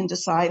teams, can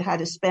decide how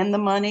to spend the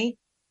money.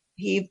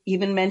 He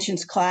even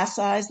mentions class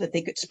size, that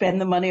they could spend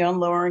the money on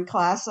lowering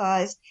class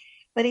size.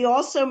 But he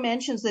also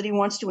mentions that he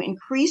wants to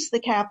increase the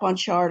cap on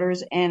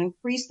charters and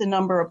increase the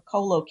number of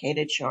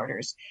co-located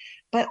charters.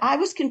 But I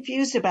was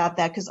confused about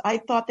that because I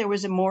thought there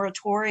was a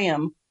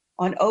moratorium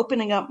on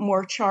opening up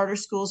more charter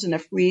schools and a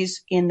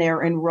freeze in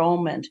their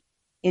enrollment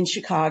in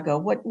Chicago.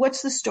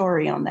 What's the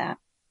story on that?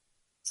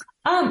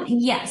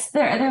 Yes,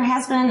 there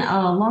has been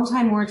a long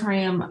time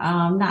moratorium,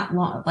 not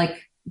long, like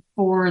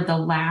for the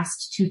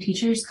last two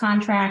teachers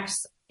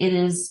contracts. It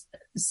is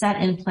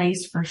set in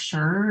place for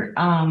sure.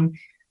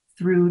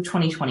 through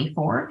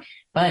 2024,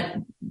 but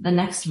the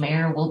next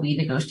mayor will be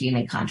negotiating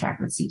a contract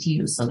with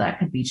CTU, so that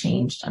could be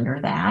changed under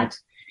that.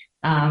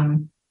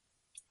 And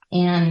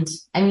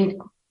I mean,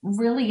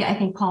 really, I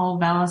think Paul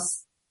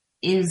Vallas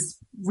is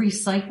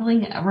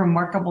recycling a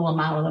remarkable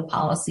amount of the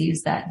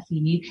policies that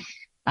he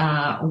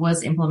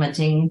was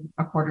implementing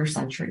a quarter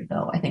century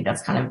ago. I think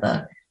that's kind of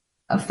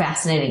a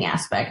fascinating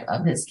aspect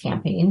of his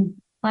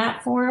campaign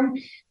platform.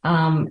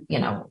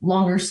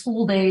 Longer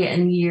school day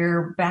and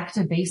year, back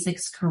to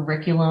basics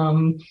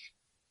curriculum,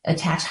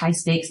 attach high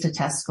stakes to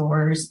test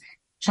scores,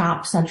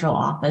 chop central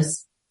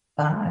office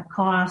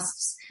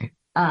costs.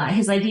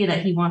 His idea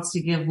that he wants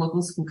to give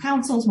local school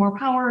councils more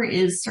power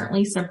is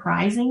certainly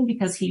surprising,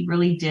 because he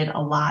really did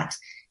a lot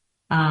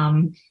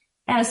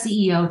as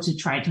CEO to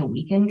try to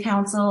weaken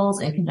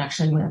councils in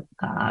conjunction with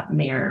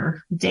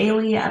Mayor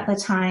Daley at the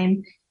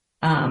time.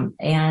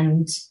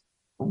 And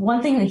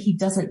one thing that he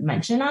doesn't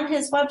mention on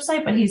his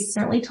website, but he's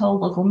certainly told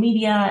local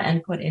media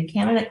and put in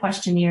candidate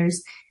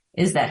questionnaires,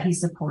 is that he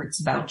supports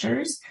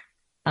vouchers.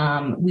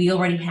 We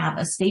already have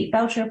a state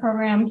voucher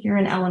program here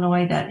in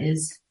Illinois that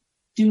is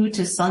due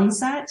to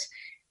sunset,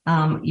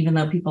 even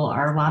though people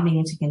are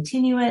lobbying to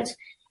continue it.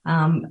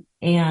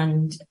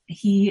 And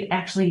he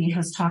actually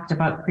has talked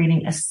about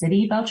creating a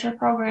city voucher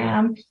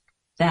program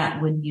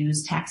that would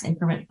use tax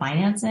increment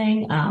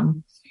financing,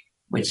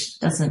 which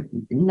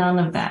none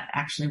of that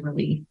actually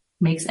really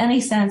makes any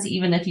sense,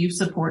 even if you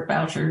support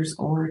vouchers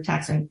or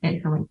tax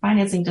increment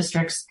financing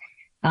districts.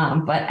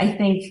 But I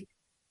think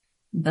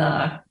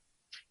the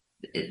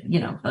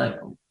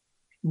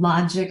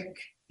logic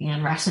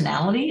and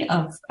rationality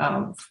of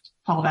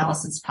Paul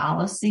Vallas's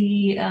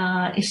policy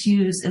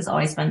issues has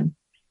always been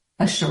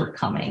a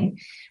shortcoming.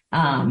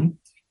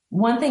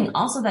 One thing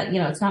also that,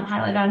 it's not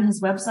highlighted on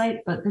his website,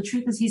 but the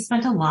truth is he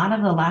spent a lot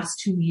of the last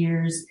 2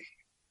 years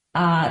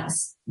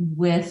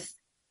with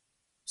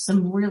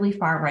some really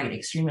far-right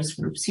extremist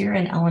groups here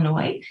in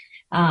Illinois.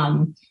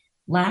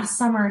 Last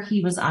summer,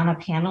 he was on a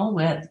panel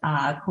with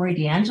Corey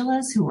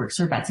DeAngelis, who works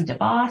for Betsy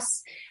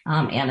DeVos,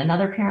 and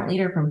another parent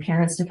leader from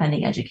Parents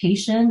Defending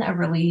Education, a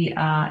really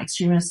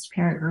extremist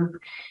parent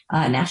group,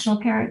 national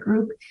parent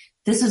group.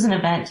 This was an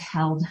event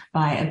held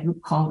by a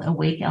group called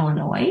Awake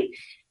Illinois.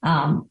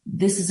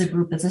 This is a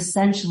group that's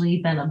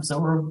essentially been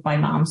absorbed by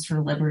Moms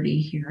for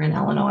Liberty here in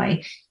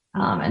Illinois.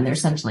 And they're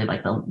essentially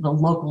like the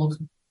local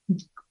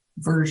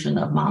version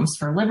of Moms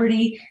for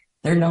Liberty.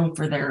 They're known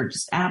for their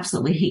just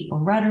absolutely hateful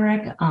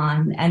rhetoric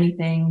on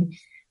anything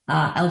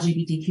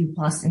LGBTQ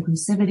plus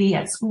inclusivity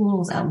at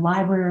schools, at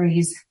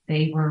libraries.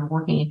 They were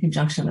working in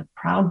conjunction with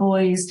Proud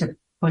Boys to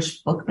push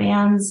book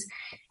bans.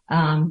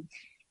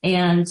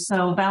 And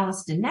so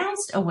Vallas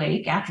denounced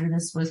Awake after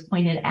this was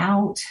pointed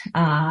out,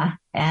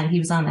 and he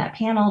was on that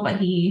panel, but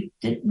he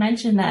did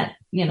mention that,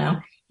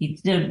 he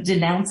did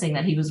denouncing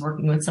that he was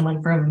working with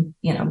someone from,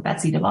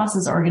 Betsy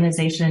DeVos's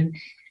organization.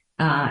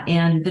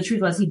 And the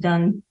truth was he'd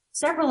done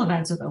several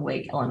events with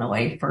Awake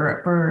Illinois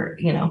for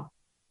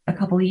a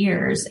couple of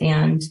years,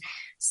 and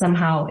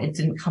somehow it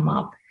didn't come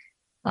up,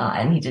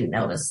 and he didn't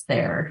notice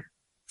their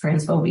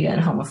transphobia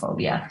and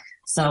homophobia.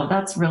 So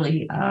that's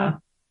really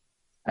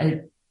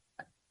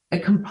a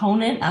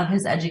component of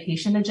his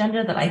education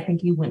agenda that I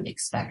think you wouldn't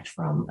expect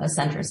from a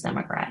centrist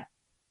Democrat.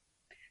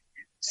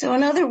 So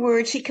in other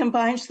words, he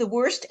combines the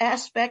worst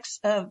aspects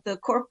of the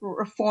corporate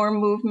reform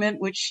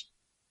movement, which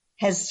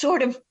has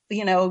sort of,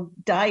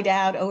 died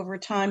out over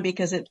time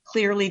because it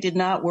clearly did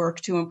not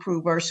work to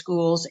improve our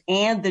schools,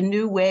 and the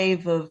new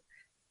wave of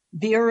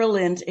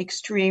virulent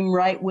extreme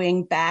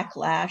right-wing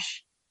backlash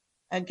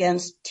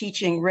against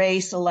teaching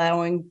race,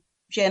 allowing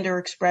gender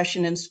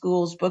expression in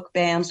schools, book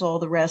bans, all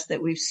the rest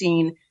that we've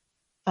seen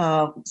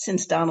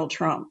since Donald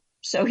Trump.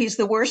 So he's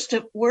the worst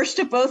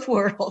of both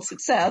worlds,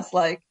 it sounds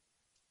like.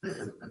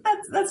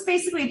 That's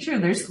basically true.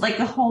 There's like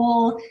a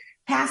whole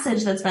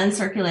passage that's been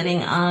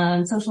circulating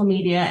on social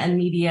media and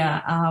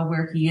media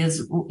where he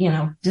is,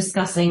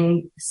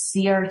 discussing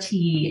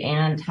CRT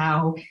and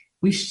how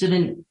we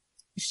shouldn't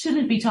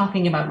be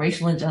talking about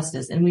racial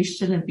injustice, and we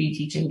shouldn't be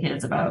teaching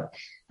kids about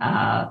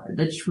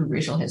the true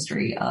racial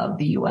history of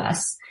the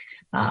U.S.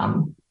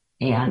 And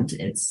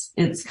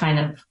it's kind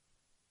of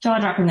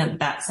jaw-dropping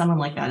that someone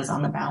like that is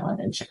on the ballot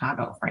in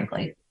Chicago,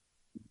 frankly.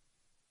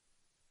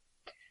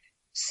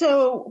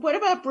 So what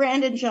about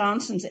Brandon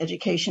Johnson's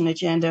education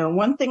agenda?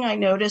 One thing I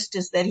noticed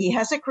is that he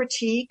has a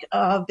critique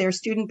of their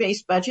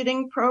student-based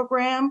budgeting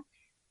program,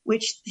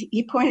 which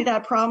he pointed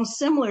out problems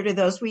similar to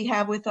those we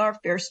have with our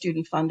Fair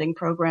Student Funding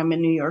program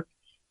in New York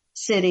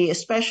City,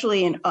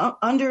 especially in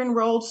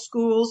under-enrolled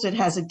schools. It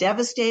has a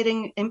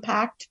devastating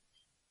impact,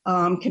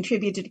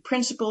 contributed to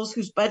principals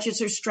whose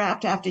budgets are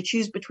strapped to have to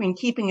choose between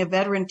keeping a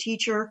veteran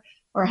teacher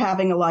or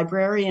having a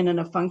librarian in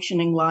a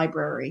functioning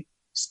library.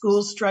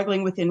 Schools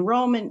struggling with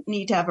enrollment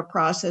need to have a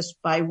process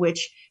by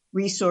which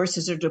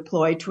resources are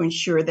deployed to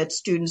ensure that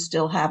students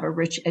still have a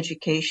rich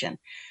education.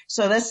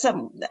 So that's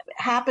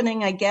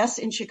happening, I guess,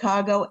 in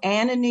Chicago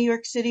and in New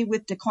York City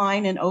with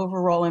decline in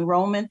overall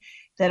enrollment,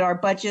 that our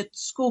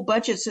school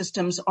budget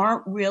systems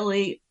aren't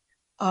really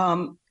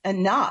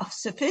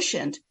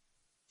sufficient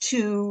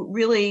to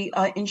really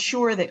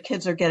ensure that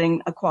kids are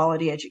getting a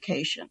quality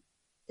education.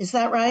 Is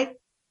that right?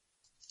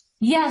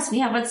 Yes,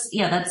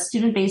 that's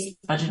student-based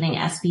budgeting,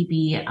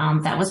 SBB,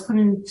 that was put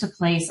into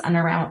place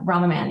under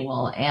Rahm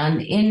Emanuel,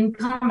 and in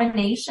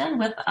combination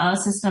with a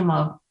system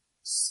of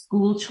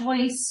school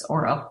choice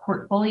or a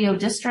portfolio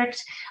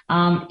district,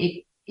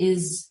 it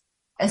is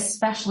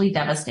especially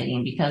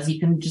devastating because you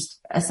can just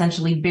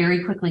essentially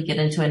very quickly get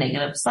into a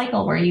negative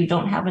cycle where you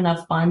don't have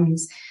enough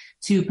funds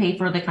to pay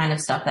for the kind of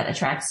stuff that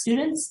attracts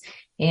students,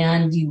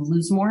 and you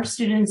lose more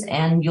students,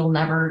 and you'll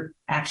never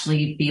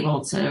actually be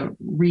able to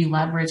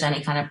re-leverage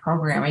any kind of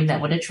programming that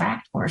would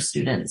attract more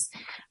students.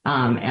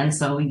 And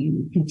so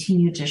you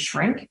continue to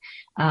shrink,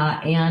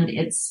 and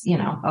it's,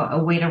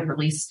 a way to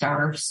really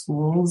starve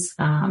schools,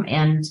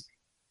 and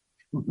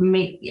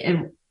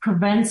it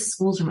prevents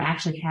schools from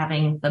actually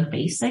having the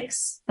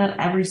basics that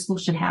every school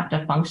should have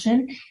to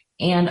function,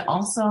 and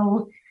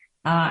also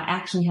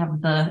actually have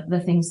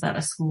the things that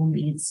a school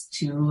needs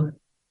to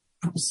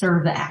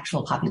serve the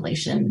actual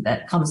population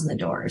that comes in the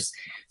doors.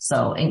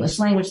 So English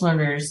language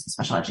learners,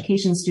 special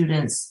education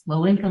students,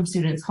 low income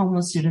students,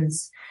 homeless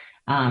students,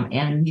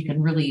 and you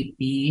can really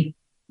be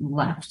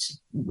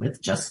left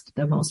with just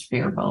the most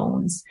bare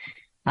bones.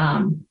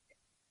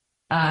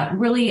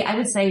 Really, I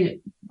would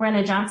say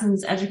Brenda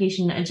Johnson's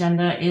education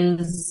agenda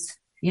is,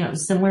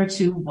 similar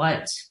to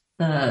what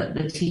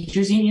the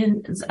teachers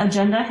union's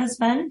agenda has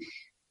been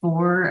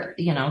for,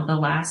 the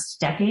last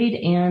decade,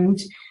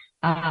 and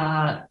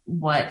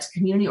what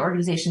community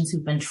organizations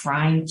who've been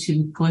trying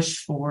to push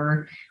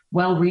for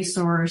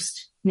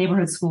well-resourced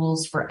neighborhood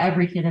schools for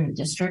every kid in the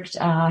district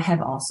have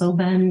also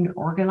been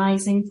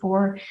organizing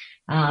for.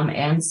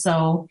 And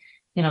so,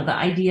 the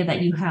idea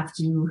that you have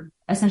to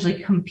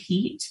essentially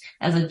compete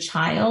as a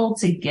child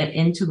to get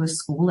into a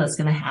school that's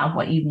going to have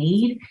what you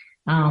need,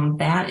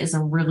 that's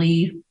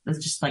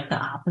just like the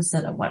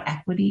opposite of what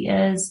equity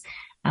is.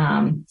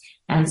 And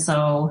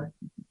so,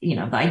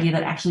 the idea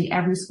that actually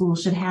every school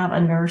should have a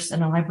nurse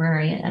and a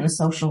librarian and a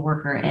social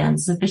worker and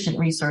sufficient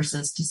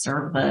resources to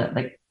serve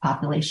the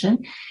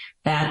population,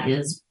 that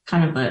is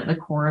kind of the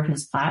core of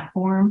his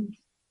platform.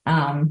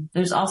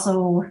 There's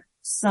also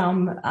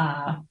some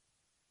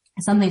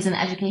things in the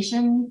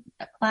education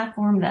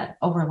platform that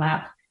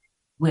overlap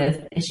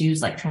with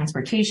issues like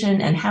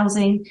transportation and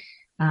housing.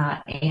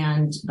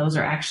 And those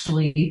are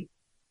actually,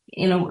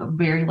 in a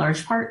very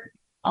large part,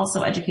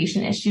 also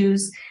education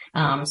issues.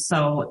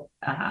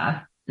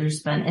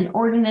 There's been an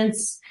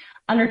ordinance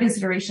under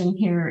consideration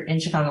here in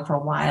Chicago for a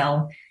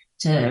while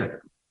to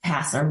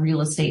pass a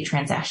real estate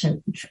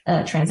transaction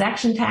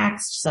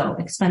tax. So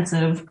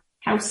expensive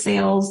house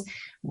sales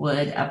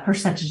a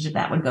percentage of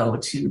that would go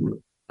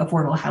to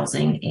affordable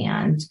housing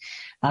and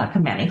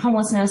combating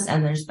homelessness.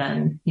 And there's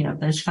been,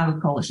 the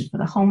Chicago Coalition for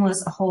the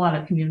Homeless, a whole lot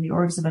of community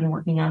orgs have been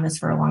working on this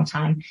for a long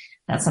time.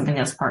 That's something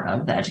that's part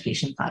of the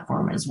education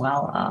platform as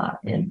well,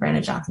 in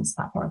Brandon Johnson's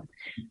platform.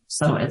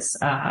 So it's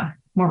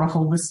more of a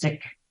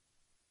holistic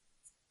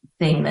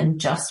thing than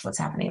just what's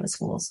happening in the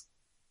schools.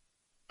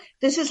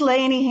 This is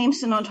Leonie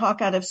Haimson on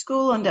Talk Out of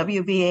School on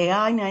WBAI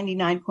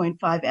 99.5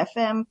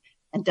 FM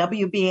and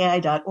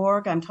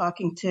WBAI.org. I'm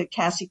talking to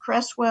Cassie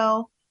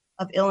Cresswell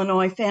of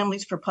Illinois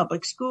Families for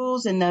Public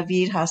Schools and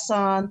Naveed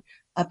Hassan,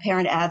 a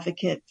parent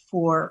advocate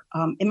for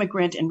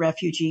immigrant and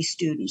refugee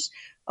students.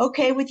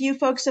 Okay with you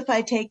folks if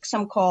I take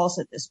some calls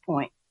at this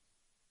point?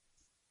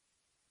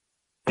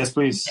 Yes,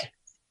 please.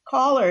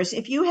 Callers,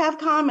 if you have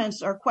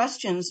comments or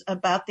questions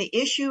about the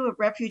issue of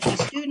refugee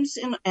students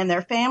and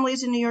their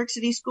families in New York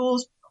City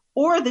schools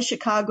or the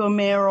Chicago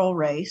mayoral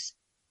race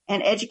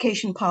and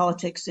education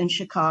politics in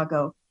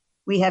Chicago,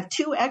 we have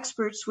two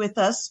experts with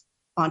us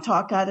on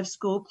Talk Out of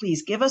School.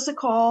 Please give us a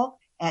call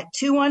at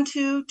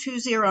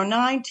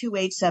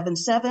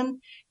 212-209-2877.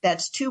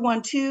 That's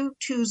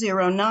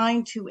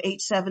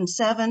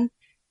 212-209-2877.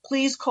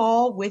 Please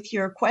call with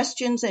your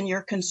questions and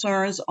your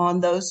concerns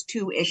on those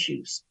two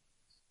issues.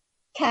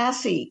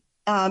 Cassie,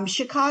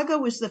 Chicago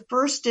was the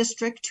first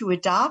district to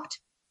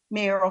adopt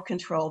mayoral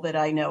control that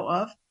I know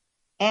of,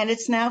 and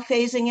it's now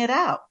phasing it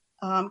out.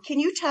 Can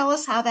you tell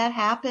us how that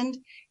happened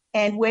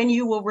and when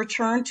you will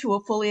return to a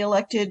fully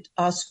elected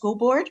school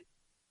board?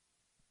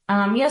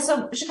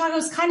 So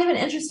Chicago's kind of an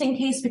interesting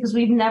case because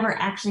we've never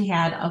actually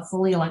had a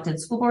fully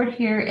elected school board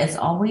here. It's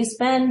always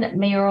been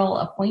mayoral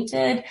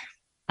appointed.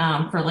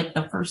 For like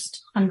the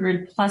first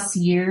 100+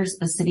 years,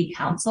 the city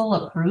council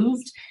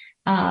approved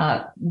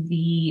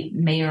the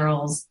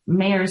mayor's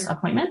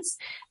appointments.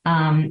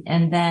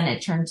 And then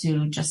it turned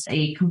to just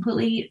a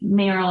completely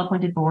mayoral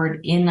appointed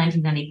board in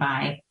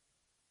 1995,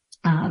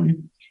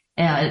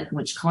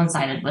 which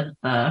coincided with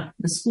the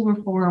School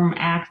Reform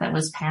Act that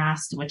was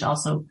passed, which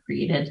also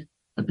created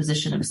the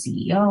position of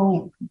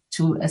CEO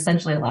to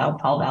essentially allow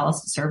Paul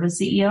Vallis to serve as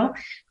CEO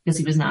because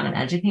he was not an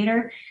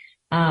educator.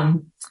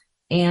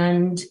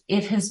 And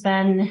it has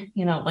been,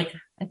 I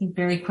think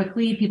very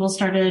quickly people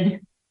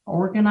started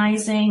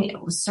organizing.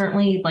 It was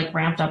certainly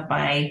ramped up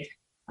by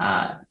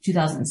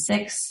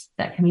 2006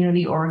 that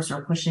community orgs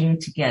were pushing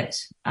to get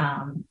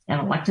an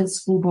elected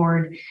school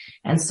board.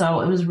 And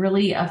so it was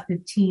really a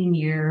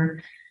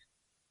 15-year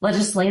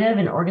legislative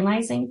and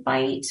organizing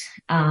fight.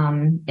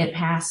 It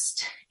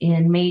passed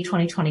in May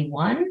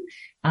 2021,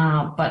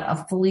 but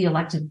a fully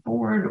elected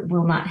board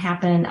will not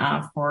happen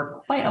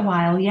for quite a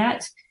while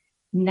yet.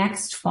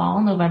 Next fall,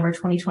 November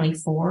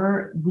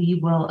 2024, we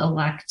will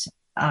elect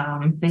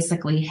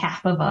basically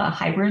half of a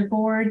hybrid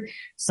board,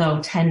 so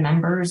 10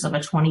 members of a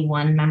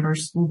 21-member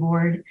school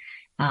board.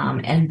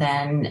 And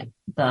then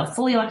the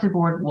fully elected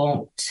board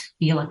won't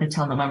be elected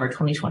till November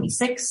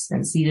 2026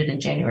 and seated in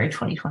January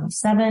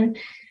 2027.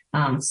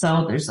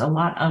 So there's a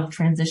lot of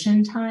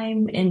transition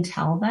time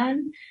until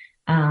then.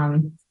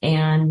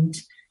 And,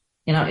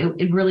 you know,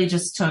 it really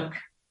just took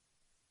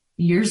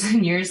years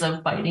and years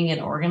of fighting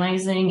and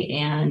organizing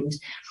and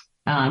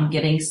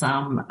getting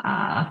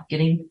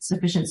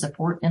sufficient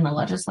support in the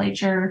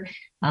legislature.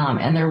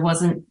 And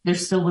there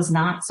still was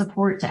not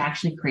support to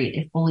actually create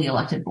a fully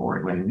elected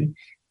board when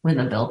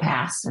the bill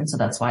passed. And so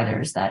that's why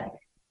there's that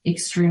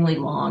extremely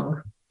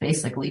long,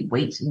 basically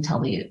wait until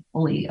the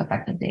fully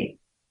effective date.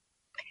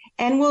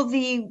 And will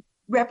the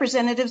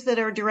representatives that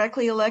are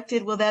directly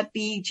elected, will that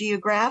be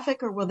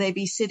geographic or will they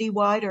be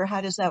citywide, or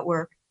how does that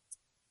work?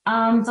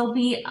 There'll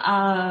be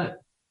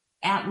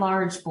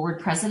at-large board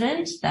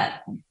president,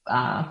 that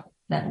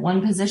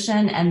one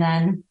position, and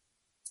then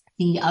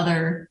the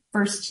other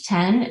first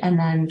 10 and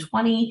then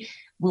 20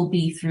 will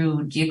be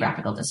through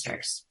geographical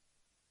districts.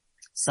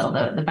 So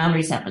the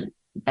boundaries haven't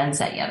been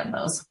set yet of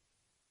those.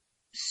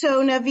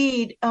 So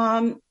Naveed,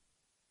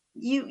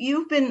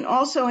 you've been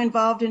also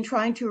involved in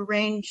trying to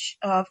arrange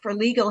for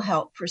legal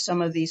help for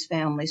some of these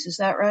families. Is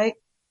that right?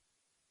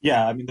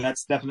 Yeah, I mean,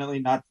 that's definitely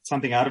not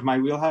something out of my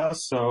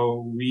wheelhouse.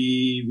 So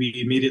we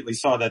immediately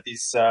saw that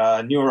these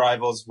new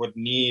arrivals would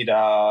need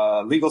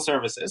legal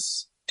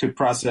services to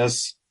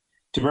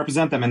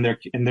represent them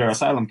in their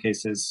asylum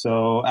cases.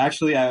 So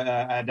actually,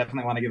 I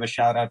definitely want to give a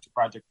shout out to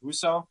Project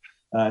Russo.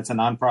 It's a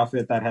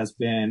nonprofit that has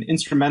been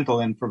instrumental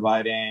in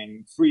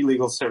providing free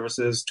legal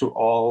services to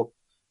all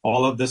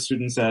of the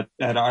students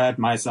at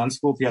my son's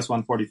school, PS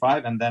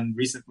 145. And then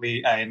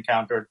recently I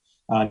encountered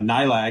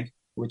NILAG,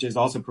 which is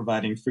also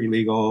providing free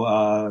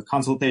legal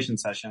consultation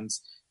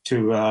sessions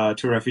to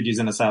refugees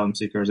and asylum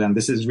seekers. And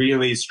this is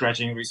really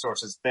stretching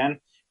resources thin.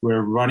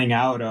 We're running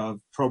out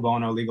of pro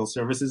bono legal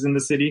services in the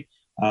city.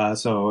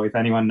 So if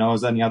anyone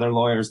knows any other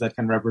lawyers that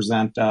can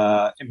represent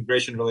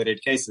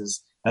immigration-related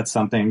cases, that's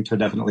something to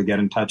definitely get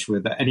in touch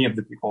with any of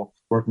the people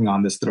working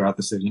on this throughout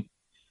the city.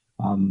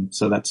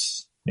 So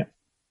that's, yeah.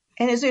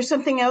 And is there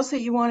something else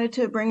that you wanted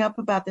to bring up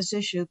about this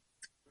issue?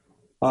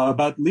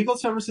 About legal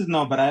services,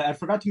 no, but I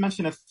forgot to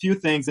mention a few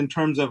things in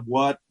terms of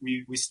what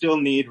we still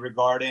need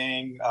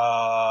regarding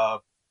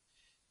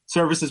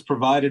services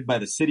provided by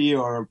the city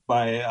or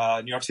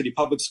by New York City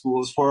public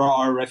schools for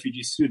our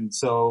refugee students.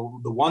 So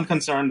the one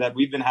concern that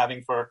we've been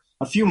having for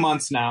a few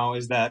months now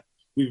is that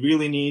we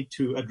really need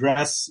to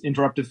address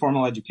interrupted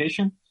formal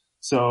education.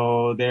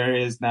 So there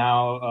is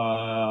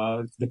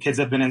now, the kids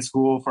have been in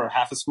school for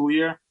half a school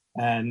year,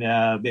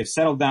 and they've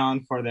settled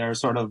down for their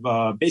sort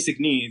of basic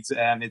needs.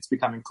 And it's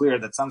becoming clear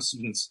that some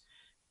students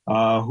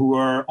who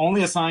are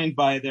only assigned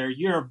by their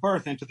year of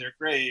birth into their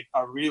grade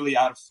are really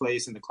out of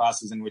place in the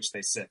classes in which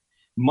they sit,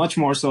 much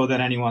more so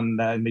than anyone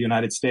that in the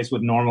United States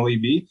would normally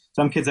be.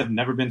 Some kids have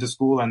never been to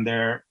school and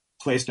they're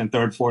placed in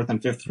 3rd, 4th, and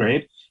 5th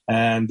grade.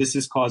 And this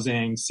is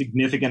causing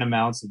significant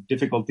amounts of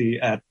difficulty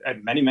at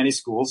many, many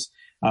schools.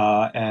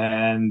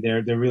 And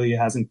there really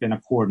hasn't been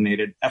a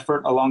coordinated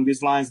effort along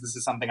these lines. This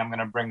is something I'm going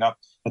to bring up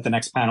at the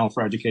next panel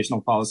for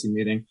educational policy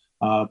meeting,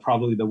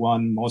 probably the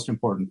one most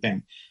important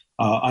thing.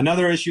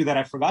 Another issue that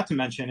I forgot to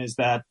mention is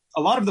that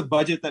a lot of the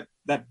budget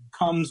that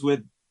comes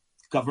with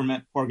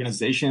government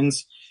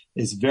organizations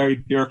is very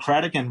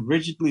bureaucratic and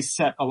rigidly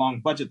set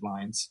along budget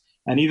lines.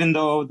 And even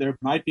though there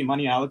might be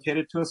money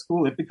allocated to a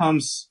school, it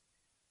becomes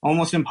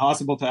almost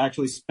impossible to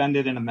actually spend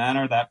it in a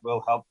manner that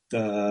will help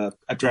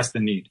address the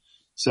need.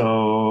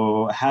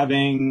 So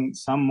having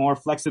some more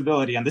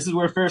flexibility, and this is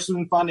where Fair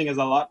Student Funding is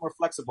a lot more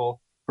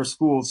flexible for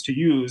schools to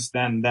use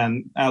than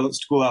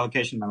school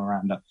allocation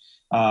memoranda.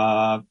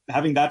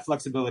 Having that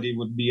flexibility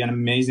would be an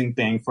amazing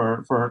thing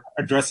for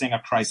addressing a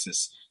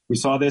crisis. We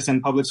saw this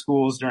in public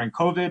schools during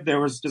COVID.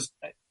 There was just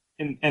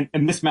a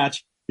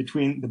mismatch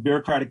between the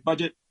bureaucratic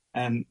budget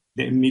and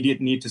the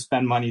immediate need to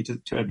spend money to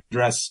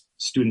address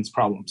students'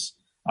 problems.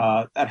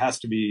 That has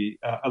to be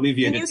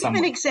alleviated. Can you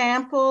give an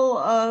example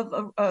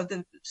of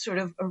the sort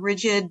of a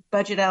rigid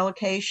budget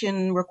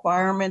allocation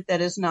requirement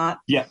that is not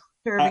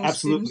serving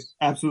students?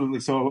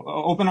 Absolutely. So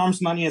Open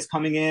Arms money is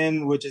coming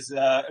in, which is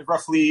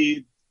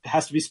roughly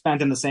has to be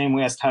spent in the same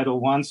way as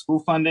Title I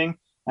school funding.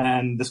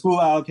 And the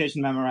school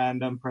allocation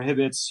memorandum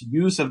prohibits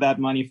use of that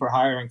money for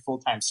hiring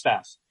full-time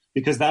staff,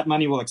 because that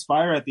money will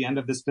expire at the end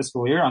of this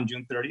fiscal year on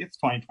June 30th,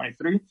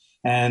 2023.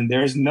 And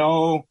there is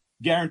no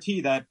guarantee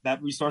that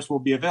that resource will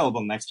be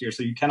available next year.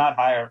 So you cannot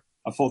hire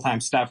a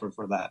full-time staffer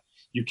for that.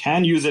 You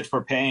can use it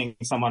for paying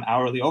someone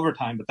hourly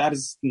overtime, but that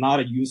is not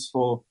a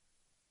useful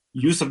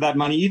use of that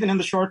money, even in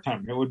the short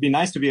term. It would be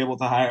nice to be able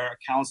to hire a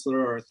counselor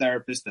or a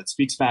therapist that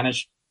speaks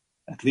Spanish,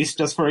 at least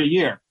just for a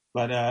year.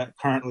 But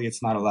currently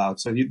it's not allowed.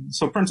 So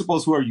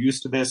principals who are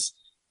used to this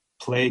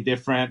play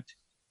different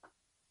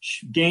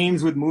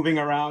games with moving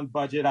around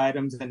budget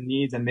items and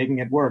needs and making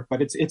it work.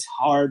 But it's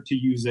hard to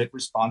use it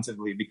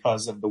responsibly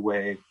because of the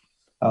way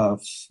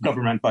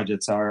government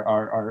budgets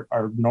are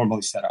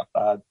normally set up.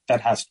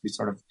 That has to be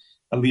sort of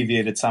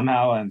alleviated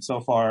somehow. And so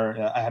far,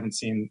 I haven't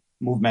seen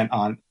movement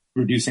on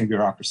reducing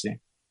bureaucracy.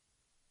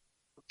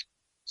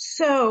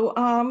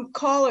 So,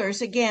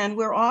 callers, again,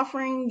 we're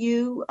offering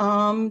you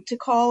to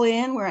call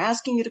in. We're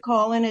asking you to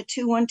call in at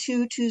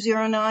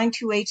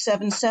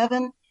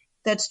 212-209-2877.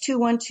 That's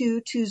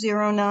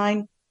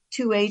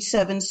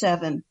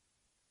 212-209-2877.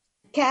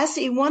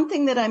 Cassie, one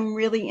thing that I'm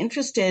really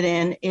interested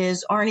in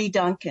is Arne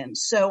Duncan.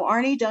 So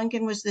Arne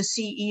Duncan was the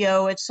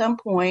CEO at some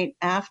point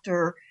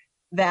after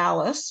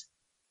Vallas.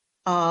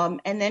 And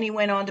then he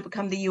went on to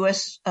become the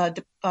U.S.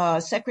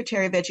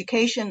 Secretary of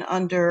Education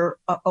under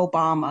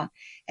Obama.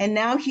 And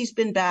now he's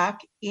been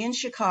back in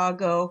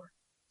Chicago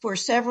for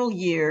several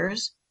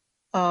years,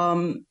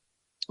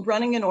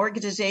 running an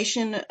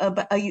organization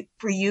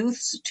for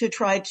youths to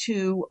try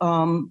to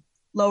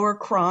lower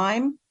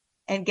crime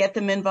and get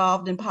them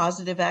involved in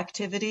positive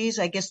activities.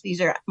 I guess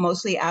these are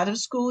mostly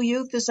out-of-school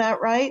youth. Is that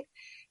right?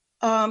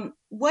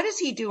 What is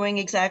he doing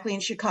exactly in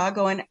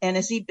Chicago? And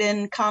has he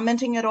been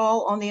commenting at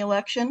all on the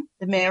election,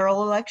 the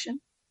mayoral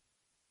election?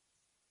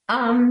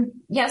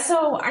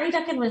 So Arne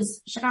Duncan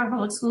was Chicago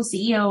Public School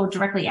CEO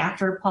directly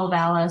after Paul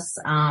Vallas,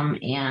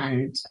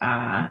 and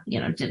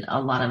did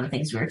a lot of the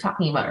things we were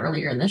talking about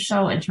earlier in the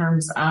show in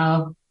terms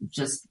of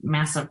just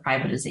massive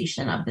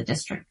privatization of the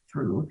district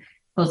through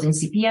closing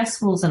CPS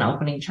schools and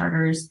opening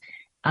charters.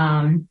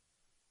 There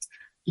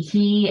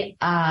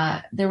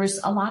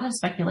was a lot of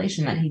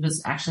speculation that he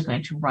was actually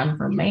going to run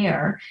for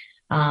mayor.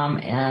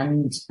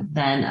 And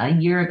then a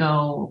year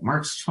ago,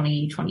 March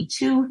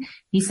 2022,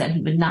 he said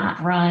he would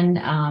not run.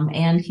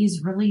 And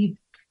he's really,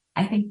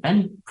 I think,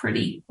 been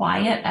pretty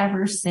quiet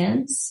ever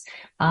since.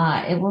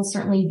 It will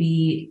certainly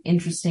be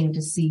interesting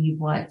to see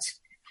whether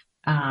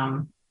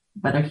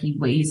he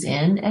weighs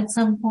in at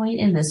some point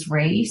in this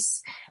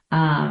race.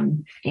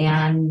 And,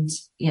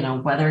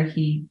 whether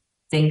he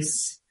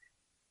thinks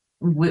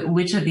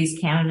which of these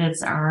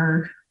candidates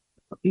are,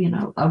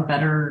 a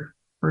better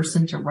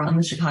person to run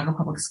the Chicago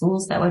Public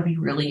Schools. That would be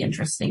really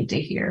interesting to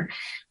hear.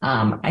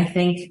 I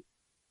think,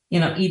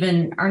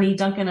 even Arne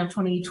Duncan of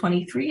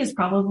 2023 is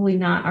probably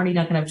not Arne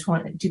Duncan of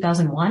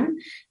 2001.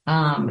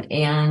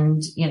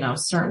 And,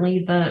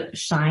 certainly the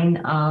shine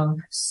of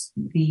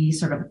the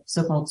sort of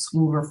so-called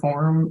school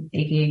reform,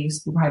 aka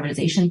school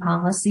privatization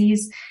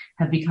policies,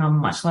 have become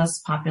much less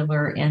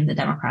popular in the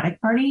Democratic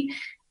Party.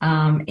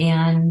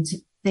 And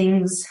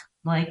things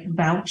like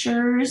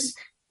vouchers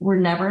were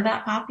never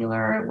that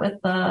popular with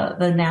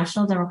the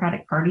National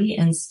Democratic Party,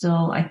 and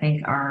still, I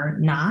think, are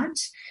not.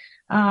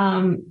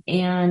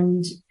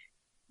 And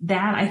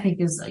that, I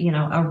think, is,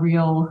 a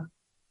real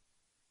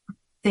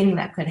thing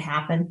that could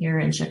happen here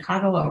in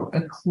Chicago,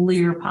 a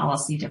clear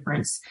policy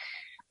difference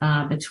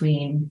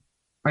between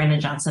Brandon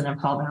Johnson and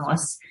Paul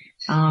Vallas.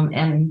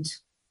 And,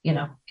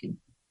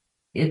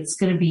 it's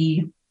going to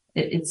be,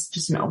 it's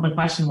just an open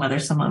question whether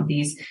some of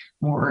these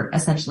more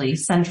essentially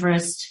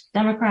centrist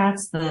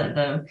Democrats,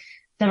 the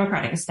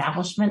Democratic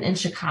establishment in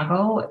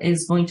Chicago,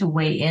 is going to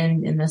weigh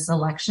in this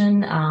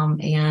election,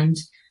 and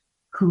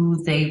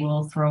who they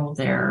will throw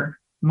their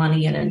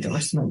money and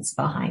endorsements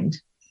behind.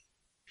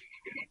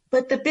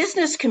 But the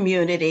business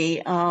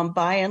community,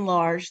 by and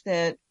large,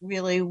 that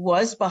really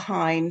was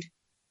behind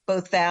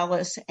both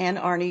Vallas and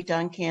Arne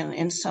Duncan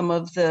in some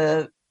of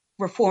the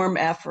reform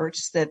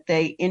efforts that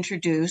they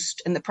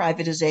introduced in the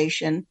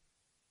privatization,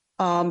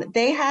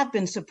 they have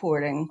been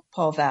supporting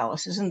Paul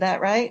Vallas. Isn't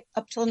that right?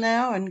 Up till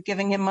now, and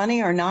giving him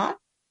money or not?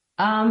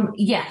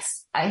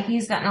 Yes.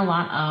 He's gotten a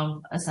lot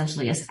of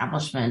essentially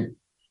establishment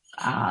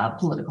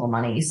political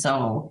money.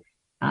 So,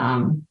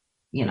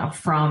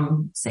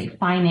 from, say,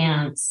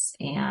 finance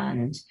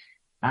and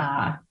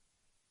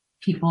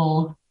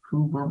people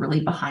who were really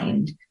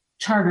behind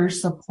charter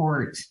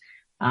support.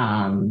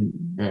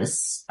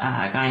 This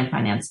guy in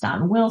finance,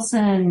 Don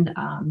Wilson,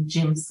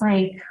 Jim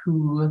Frank,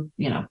 who,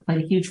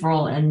 played a huge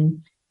role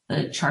in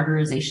the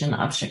charterization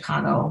of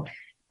Chicago.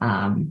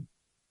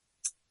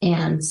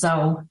 And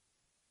so,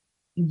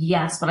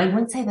 yes, but I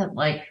wouldn't say that,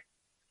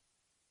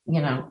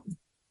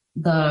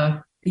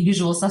 the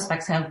usual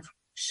suspects have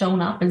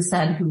shown up and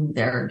said who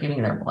they're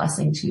giving their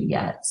blessing to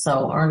yet.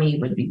 So Arne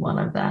would be one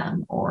of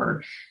them,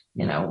 or,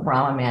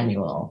 Rahm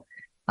Emanuel.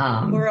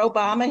 Or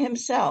Obama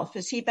himself.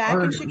 Is he back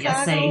in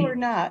Chicago or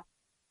not?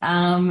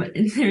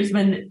 There's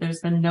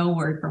been no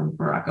word from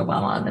Barack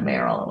Obama on the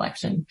mayoral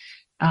election.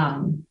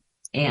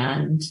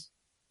 And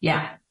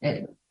yeah,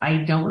 I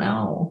don't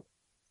know.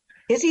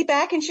 Is he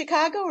back in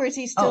Chicago, or is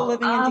he still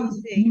living in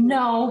D.C.?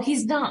 No,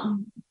 he's not.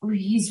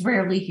 He's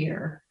rarely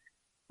here.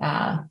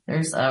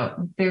 There's a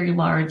very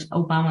large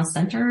Obama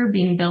Center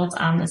being built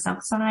on the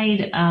South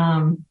Side,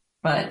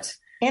 but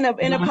in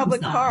a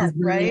public park,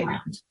 right?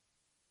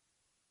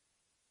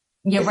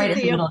 Yeah, Is right it in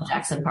the the middle of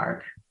Jackson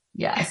Park.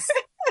 Yes.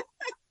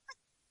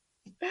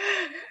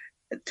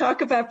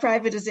 talk about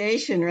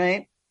privatization,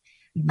 right?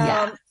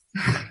 Yeah.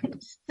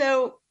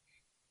 So,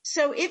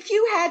 so if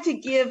you had to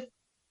give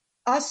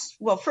us,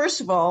 well,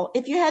 first of all,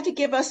 if you had to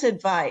give us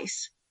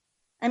advice,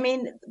 I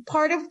mean,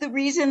 part of the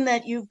reason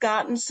that you've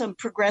gotten some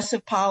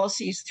progressive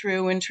policies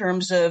through in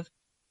terms of,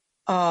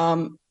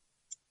 um,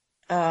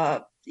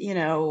 a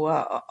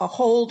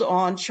hold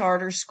on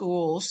charter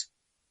schools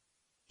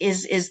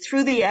is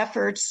through the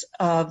efforts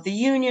of the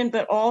union,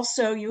 but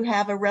also you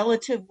have a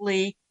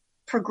relatively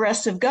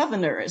progressive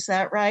governor. Is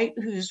that right?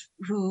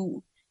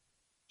 Who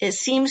it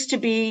seems to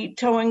be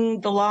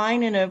towing the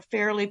line in a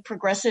fairly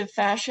progressive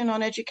fashion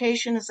on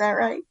education. Is that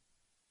right?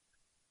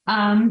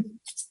 Um,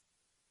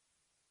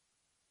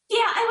 yeah,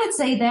 I would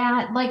say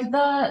that like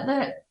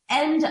the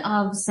end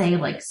of say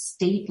like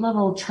state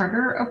level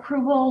charter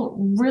approval,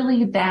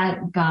 really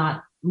that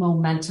got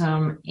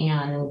momentum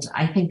and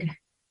I think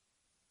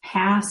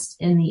passed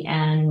in the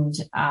end,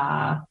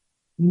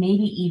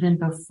 maybe even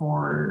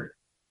before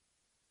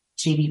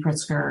J.B.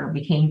 Pritzker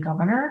became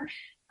governor,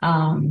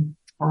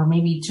 or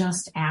maybe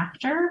just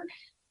after.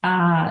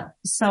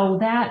 So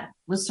that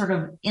was sort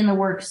of in the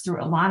works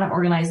through a lot of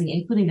organizing,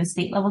 including the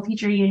state level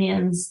teacher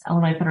unions,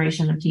 Illinois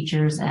Federation of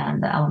Teachers,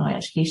 and the Illinois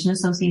Education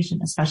Association,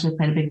 especially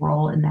played a big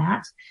role in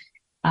that.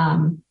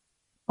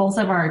 Both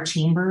of our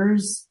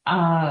chambers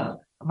of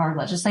our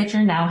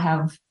legislature now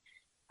have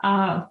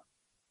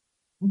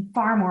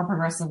far more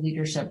progressive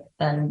leadership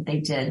than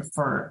they did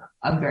for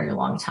a very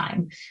long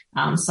time.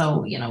 So,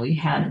 we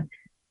had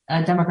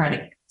a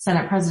Democratic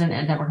Senate president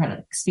and a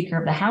Democratic Speaker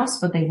of the House,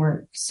 but they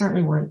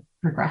certainly weren't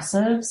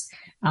progressives.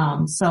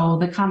 So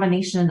the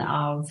combination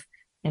of,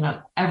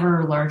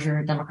 ever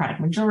larger Democratic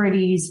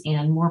majorities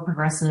and more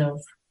progressive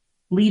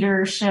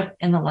leadership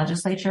in the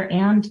legislature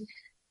and,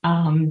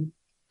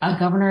 a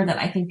governor that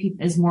I think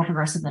is more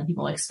progressive than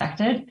people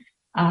expected,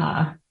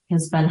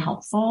 has been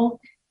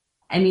helpful.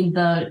 I mean,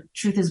 the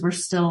truth is we're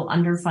still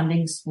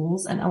underfunding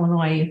schools in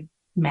Illinois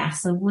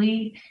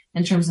massively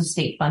in terms of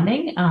state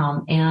funding.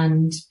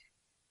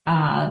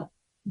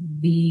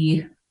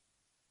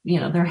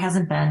 There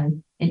hasn't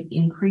been an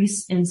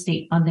increase in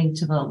state funding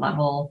to the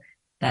level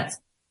that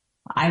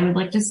I would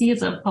like to see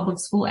as a public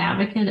school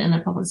advocate and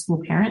a public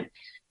school parent.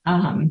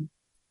 And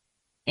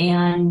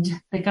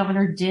the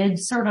governor did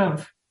sort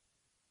of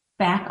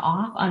back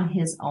off on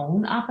his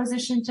own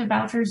opposition to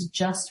vouchers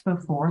just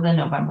before the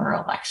November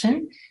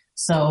election.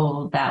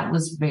 So that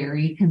was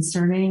very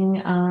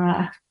concerning.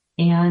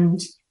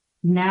 And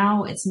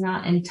now it's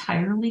not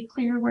entirely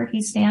clear where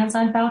he stands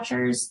on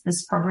vouchers.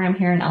 This program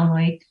here in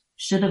Illinois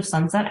should have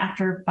sunset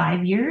after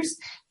 5 years.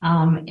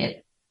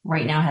 It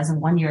right now has a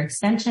 1-year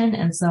extension.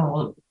 And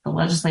so the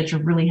legislature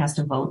really has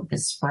to vote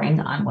this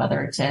spring on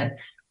whether if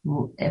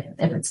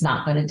it's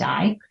not going to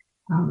die.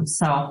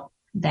 So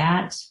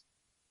that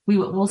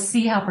we'll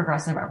see how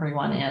progressive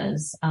everyone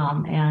is.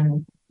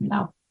 And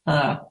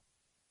the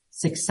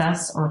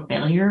success or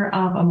failure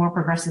of a more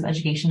progressive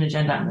education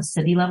agenda on the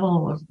city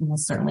level will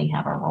certainly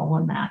have a role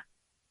in that.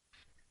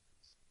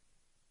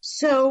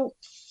 So,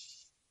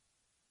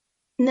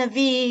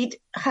 Naveed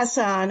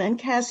Hassan and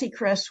Cassie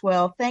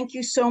Cresswell, thank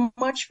you so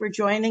much for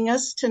joining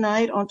us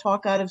tonight on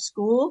Talk Out of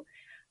School.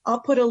 I'll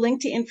put a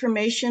link to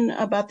information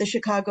about the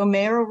Chicago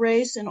mayoral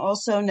race and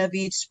also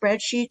Naveed's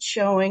spreadsheet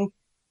showing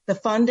the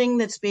funding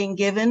that's being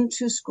given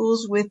to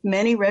schools with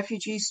many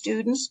refugee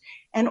students,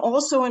 and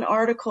also an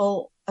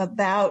article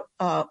about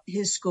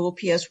his school,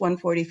 PS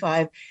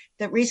 145,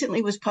 that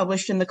recently was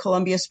published in the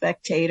Columbia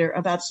Spectator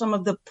about some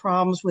of the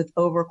problems with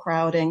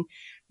overcrowding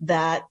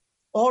that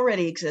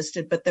already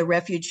existed, but the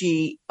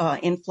refugee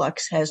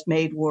influx has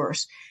made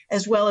worse,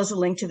 as well as a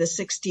link to the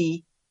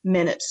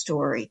 60-minute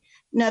story.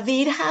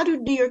 Naveed, how do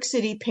New York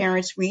City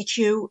parents reach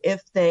you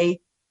if they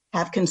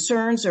have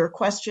concerns or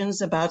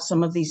questions about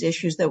some of these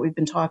issues that we've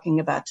been talking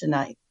about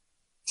tonight?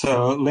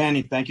 So,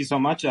 Lanny, thank you so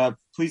much.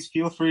 Please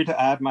feel free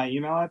to add my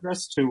email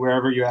address to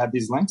wherever you add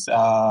these links.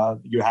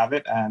 You have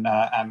it, and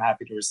I'm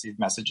happy to receive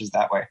messages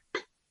that way.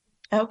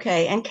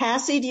 Okay. And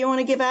Cassie, do you want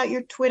to give out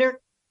your Twitter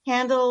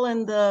handle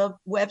and the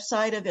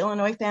website of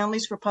Illinois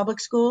Families for Public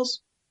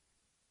Schools?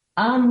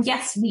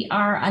 Yes, we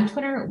are on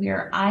Twitter. We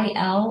are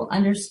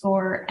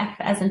IL_F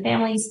as in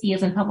families, P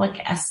as in public,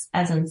 S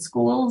as in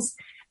schools.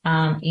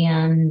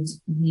 And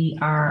we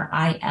are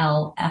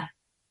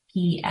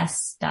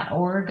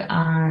ilfps.org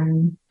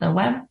on the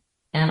web.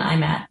 And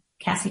I'm at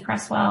Cassie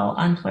Cresswell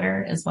on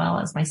Twitter as well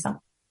as myself.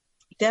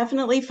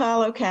 Definitely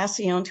follow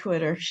Cassie on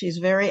Twitter. She's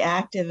very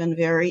active and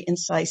very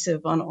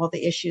incisive on all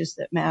the issues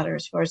that matter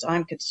as far as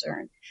I'm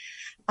concerned.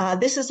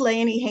 This is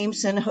Leonie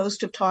Hameson,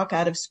 host of Talk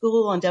Out of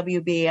School on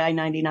WBAI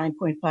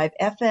 99.5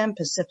 FM,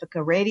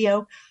 Pacifica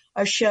Radio.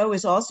 Our show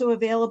is also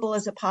available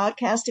as a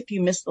podcast if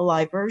you missed the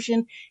live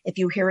version. If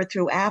you hear it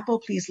through Apple,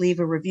 please leave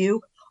a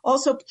review.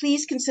 Also,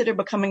 please consider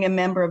becoming a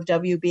member of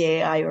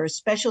WBAI or a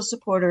special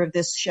supporter of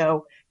this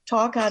show,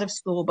 Talk Out of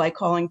School, by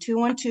calling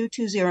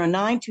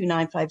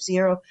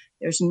 212-209-2950.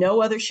 There's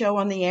no other show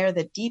on the air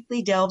that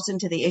deeply delves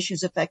into the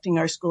issues affecting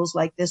our schools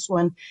like this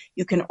one.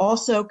 You can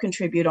also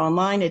contribute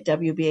online at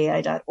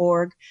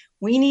WBAI.org.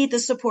 We need the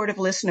support of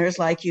listeners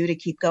like you to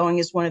keep going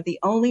as one of the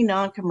only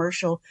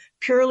non-commercial,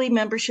 purely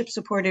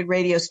membership-supported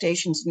radio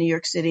stations in New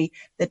York City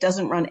that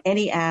doesn't run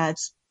any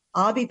ads.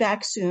 I'll be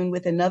back soon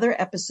with another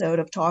episode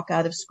of Talk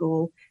Out of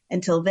School.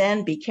 Until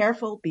then, be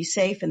careful, be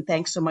safe, and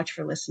thanks so much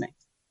for listening.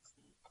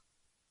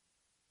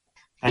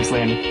 Thanks,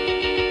 Lanny.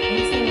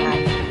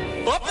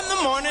 Up in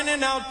the morning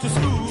and out to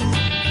school.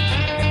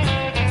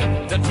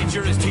 The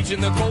teacher is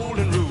teaching the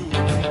golden rule.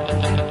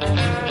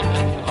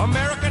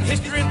 American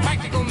history and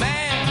practical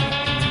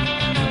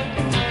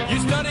math. You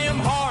study them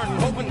hard and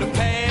hoping to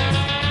pass.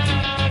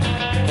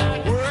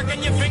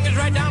 Working your fingers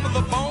right down to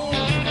the bone.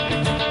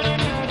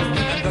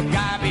 And the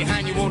guy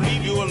behind you won't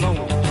leave you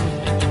alone.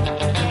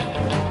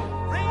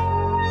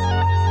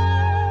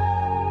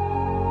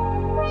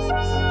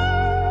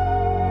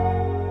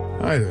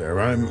 Hi there,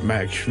 I'm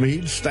Max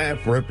Schmid,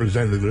 staff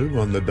representative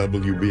on the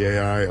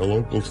WBAI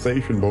local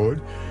station board,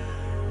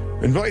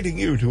 inviting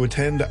you to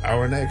attend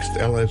our next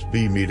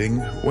LSB meeting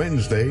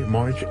Wednesday,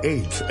 March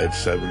 8th at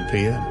 7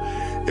 p.m.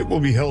 It will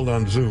be held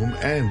on Zoom,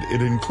 and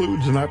it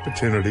includes an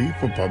opportunity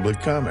for public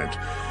comment.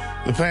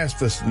 The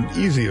fastest and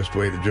easiest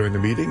way to join the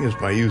meeting is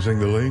by using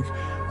the link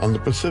on the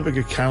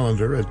Pacifica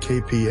calendar at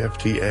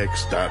kpftx.org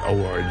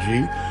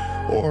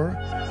or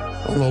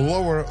on the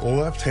lower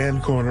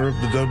left-hand corner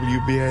of the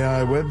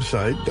WBAI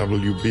website,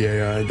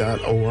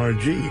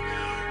 wbai.org.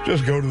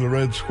 Just go to the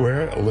red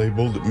square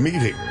labeled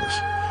Meetings.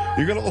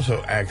 You can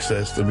also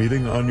access the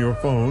meeting on your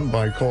phone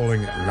by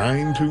calling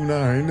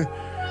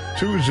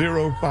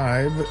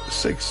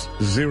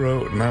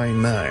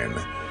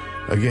 929-205-6099.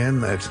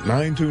 Again, that's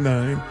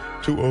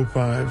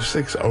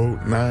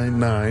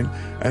 929-205-6099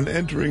 and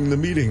entering the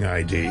meeting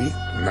ID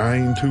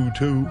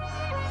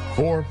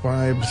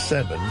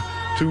 922-457-2995.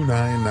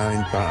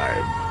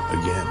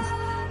 Again,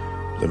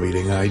 the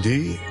meeting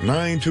ID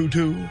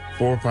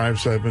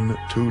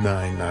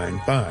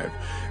 922-457-2995.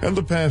 And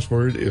the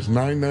password is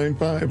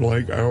 995,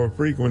 like our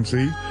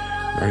frequency,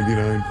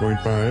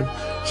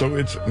 99.5. So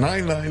it's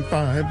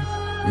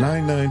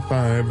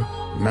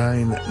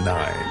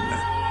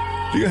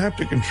 995-995-99. Do you have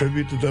to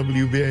contribute to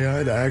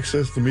WBAI to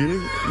access the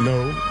meeting?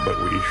 No,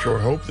 but we sure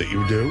hope that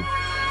you do.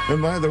 And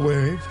by the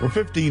way, for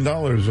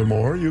 $15 or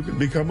more, you can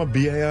become a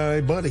BAI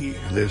buddy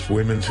this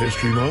Women's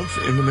History Month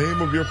in the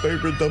name of your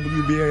favorite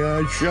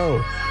WBAI show.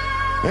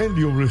 And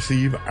you'll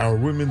receive our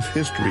Women's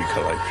History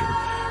Collection.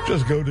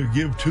 Just go to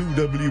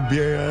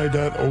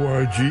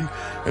give2wbai.org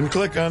and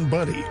click on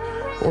Buddy.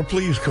 Or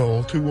please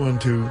call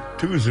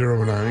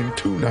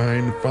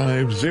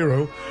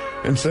 212-209-2950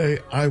 and say,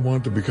 I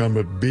want to become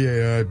a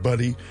BAI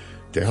buddy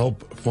to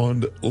help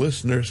fund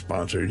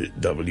listener-sponsored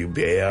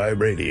WBAI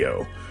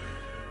radio.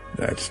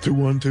 That's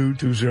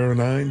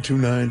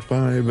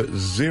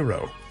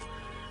 212-209-2950.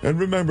 And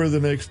remember,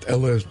 the next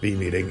LSB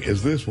meeting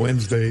is this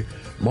Wednesday,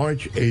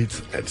 March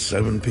 8th at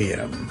 7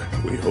 p.m.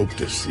 We hope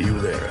to see you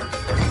there.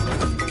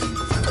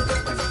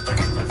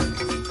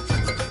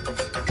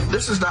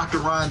 This is Dr.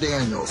 Ron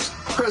Daniels,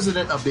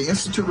 president of the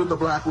Institute of the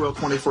Blackwell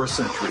 21st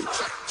Century.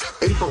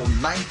 April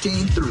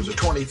 19th through the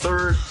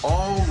 23rd,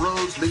 all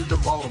roads lead to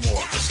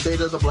Baltimore, the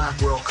State of the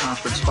Blackwell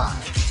Conference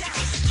 5.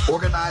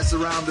 Organized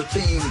around the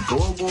theme,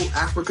 Global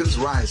Africans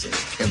Rising,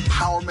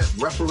 Empowerment,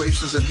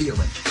 Reparations, and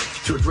Healing,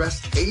 to address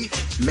 8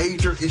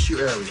 major issue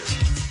areas: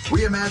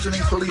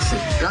 reimagining policing,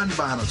 gun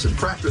violence and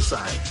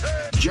fratricide,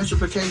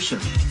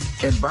 gentrification,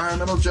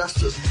 environmental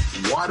justice,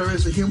 water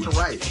as a human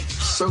right,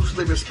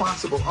 socially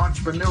responsible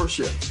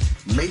entrepreneurship,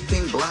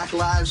 making Black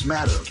Lives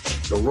Matter,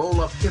 the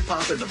role of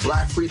hip-hop in the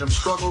Black freedom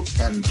struggle,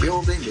 and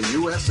building the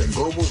U.S. and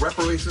global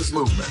reparations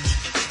movement.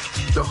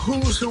 The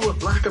who's who of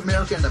Black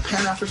America and the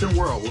Pan-African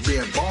world will be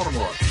in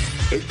Baltimore,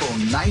 April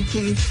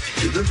 19th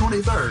through the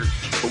 23rd,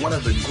 for one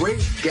of the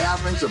great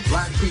gatherings of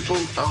Black people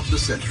of the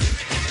century.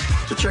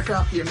 To check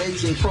out the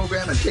amazing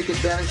program and take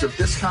advantage of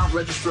discount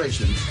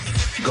registration,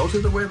 go to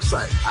the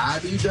website,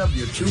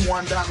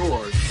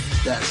 ibw21.org.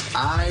 That's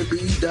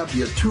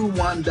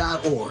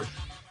ibw21.org.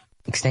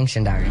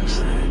 Extinction Diaries.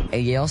 A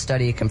Yale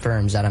study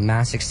confirms that a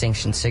mass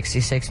extinction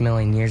 66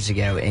 million years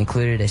ago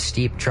included a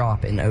steep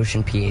drop in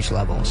ocean pH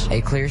levels,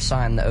 a clear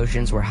sign the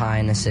oceans were high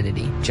in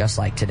acidity, just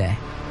like today.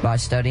 By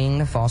studying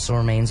the fossil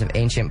remains of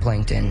ancient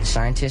plankton,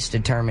 scientists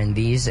determined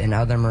these and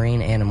other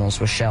marine animals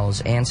with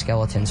shells and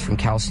skeletons from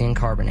calcium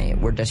carbonate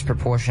were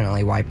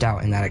disproportionately wiped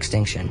out in that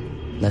extinction.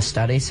 The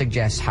study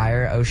suggests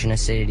higher ocean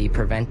acidity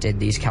prevented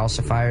these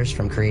calcifiers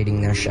from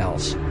creating their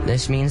shells.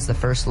 This means the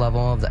first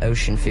level of the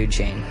ocean food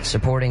chain,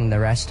 supporting the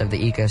rest of the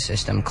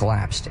ecosystem,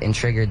 collapsed and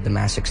triggered the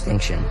mass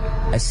extinction.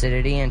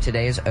 Acidity in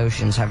today's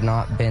oceans have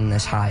not been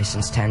this high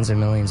since tens of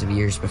millions of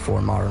years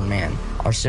before modern man. Our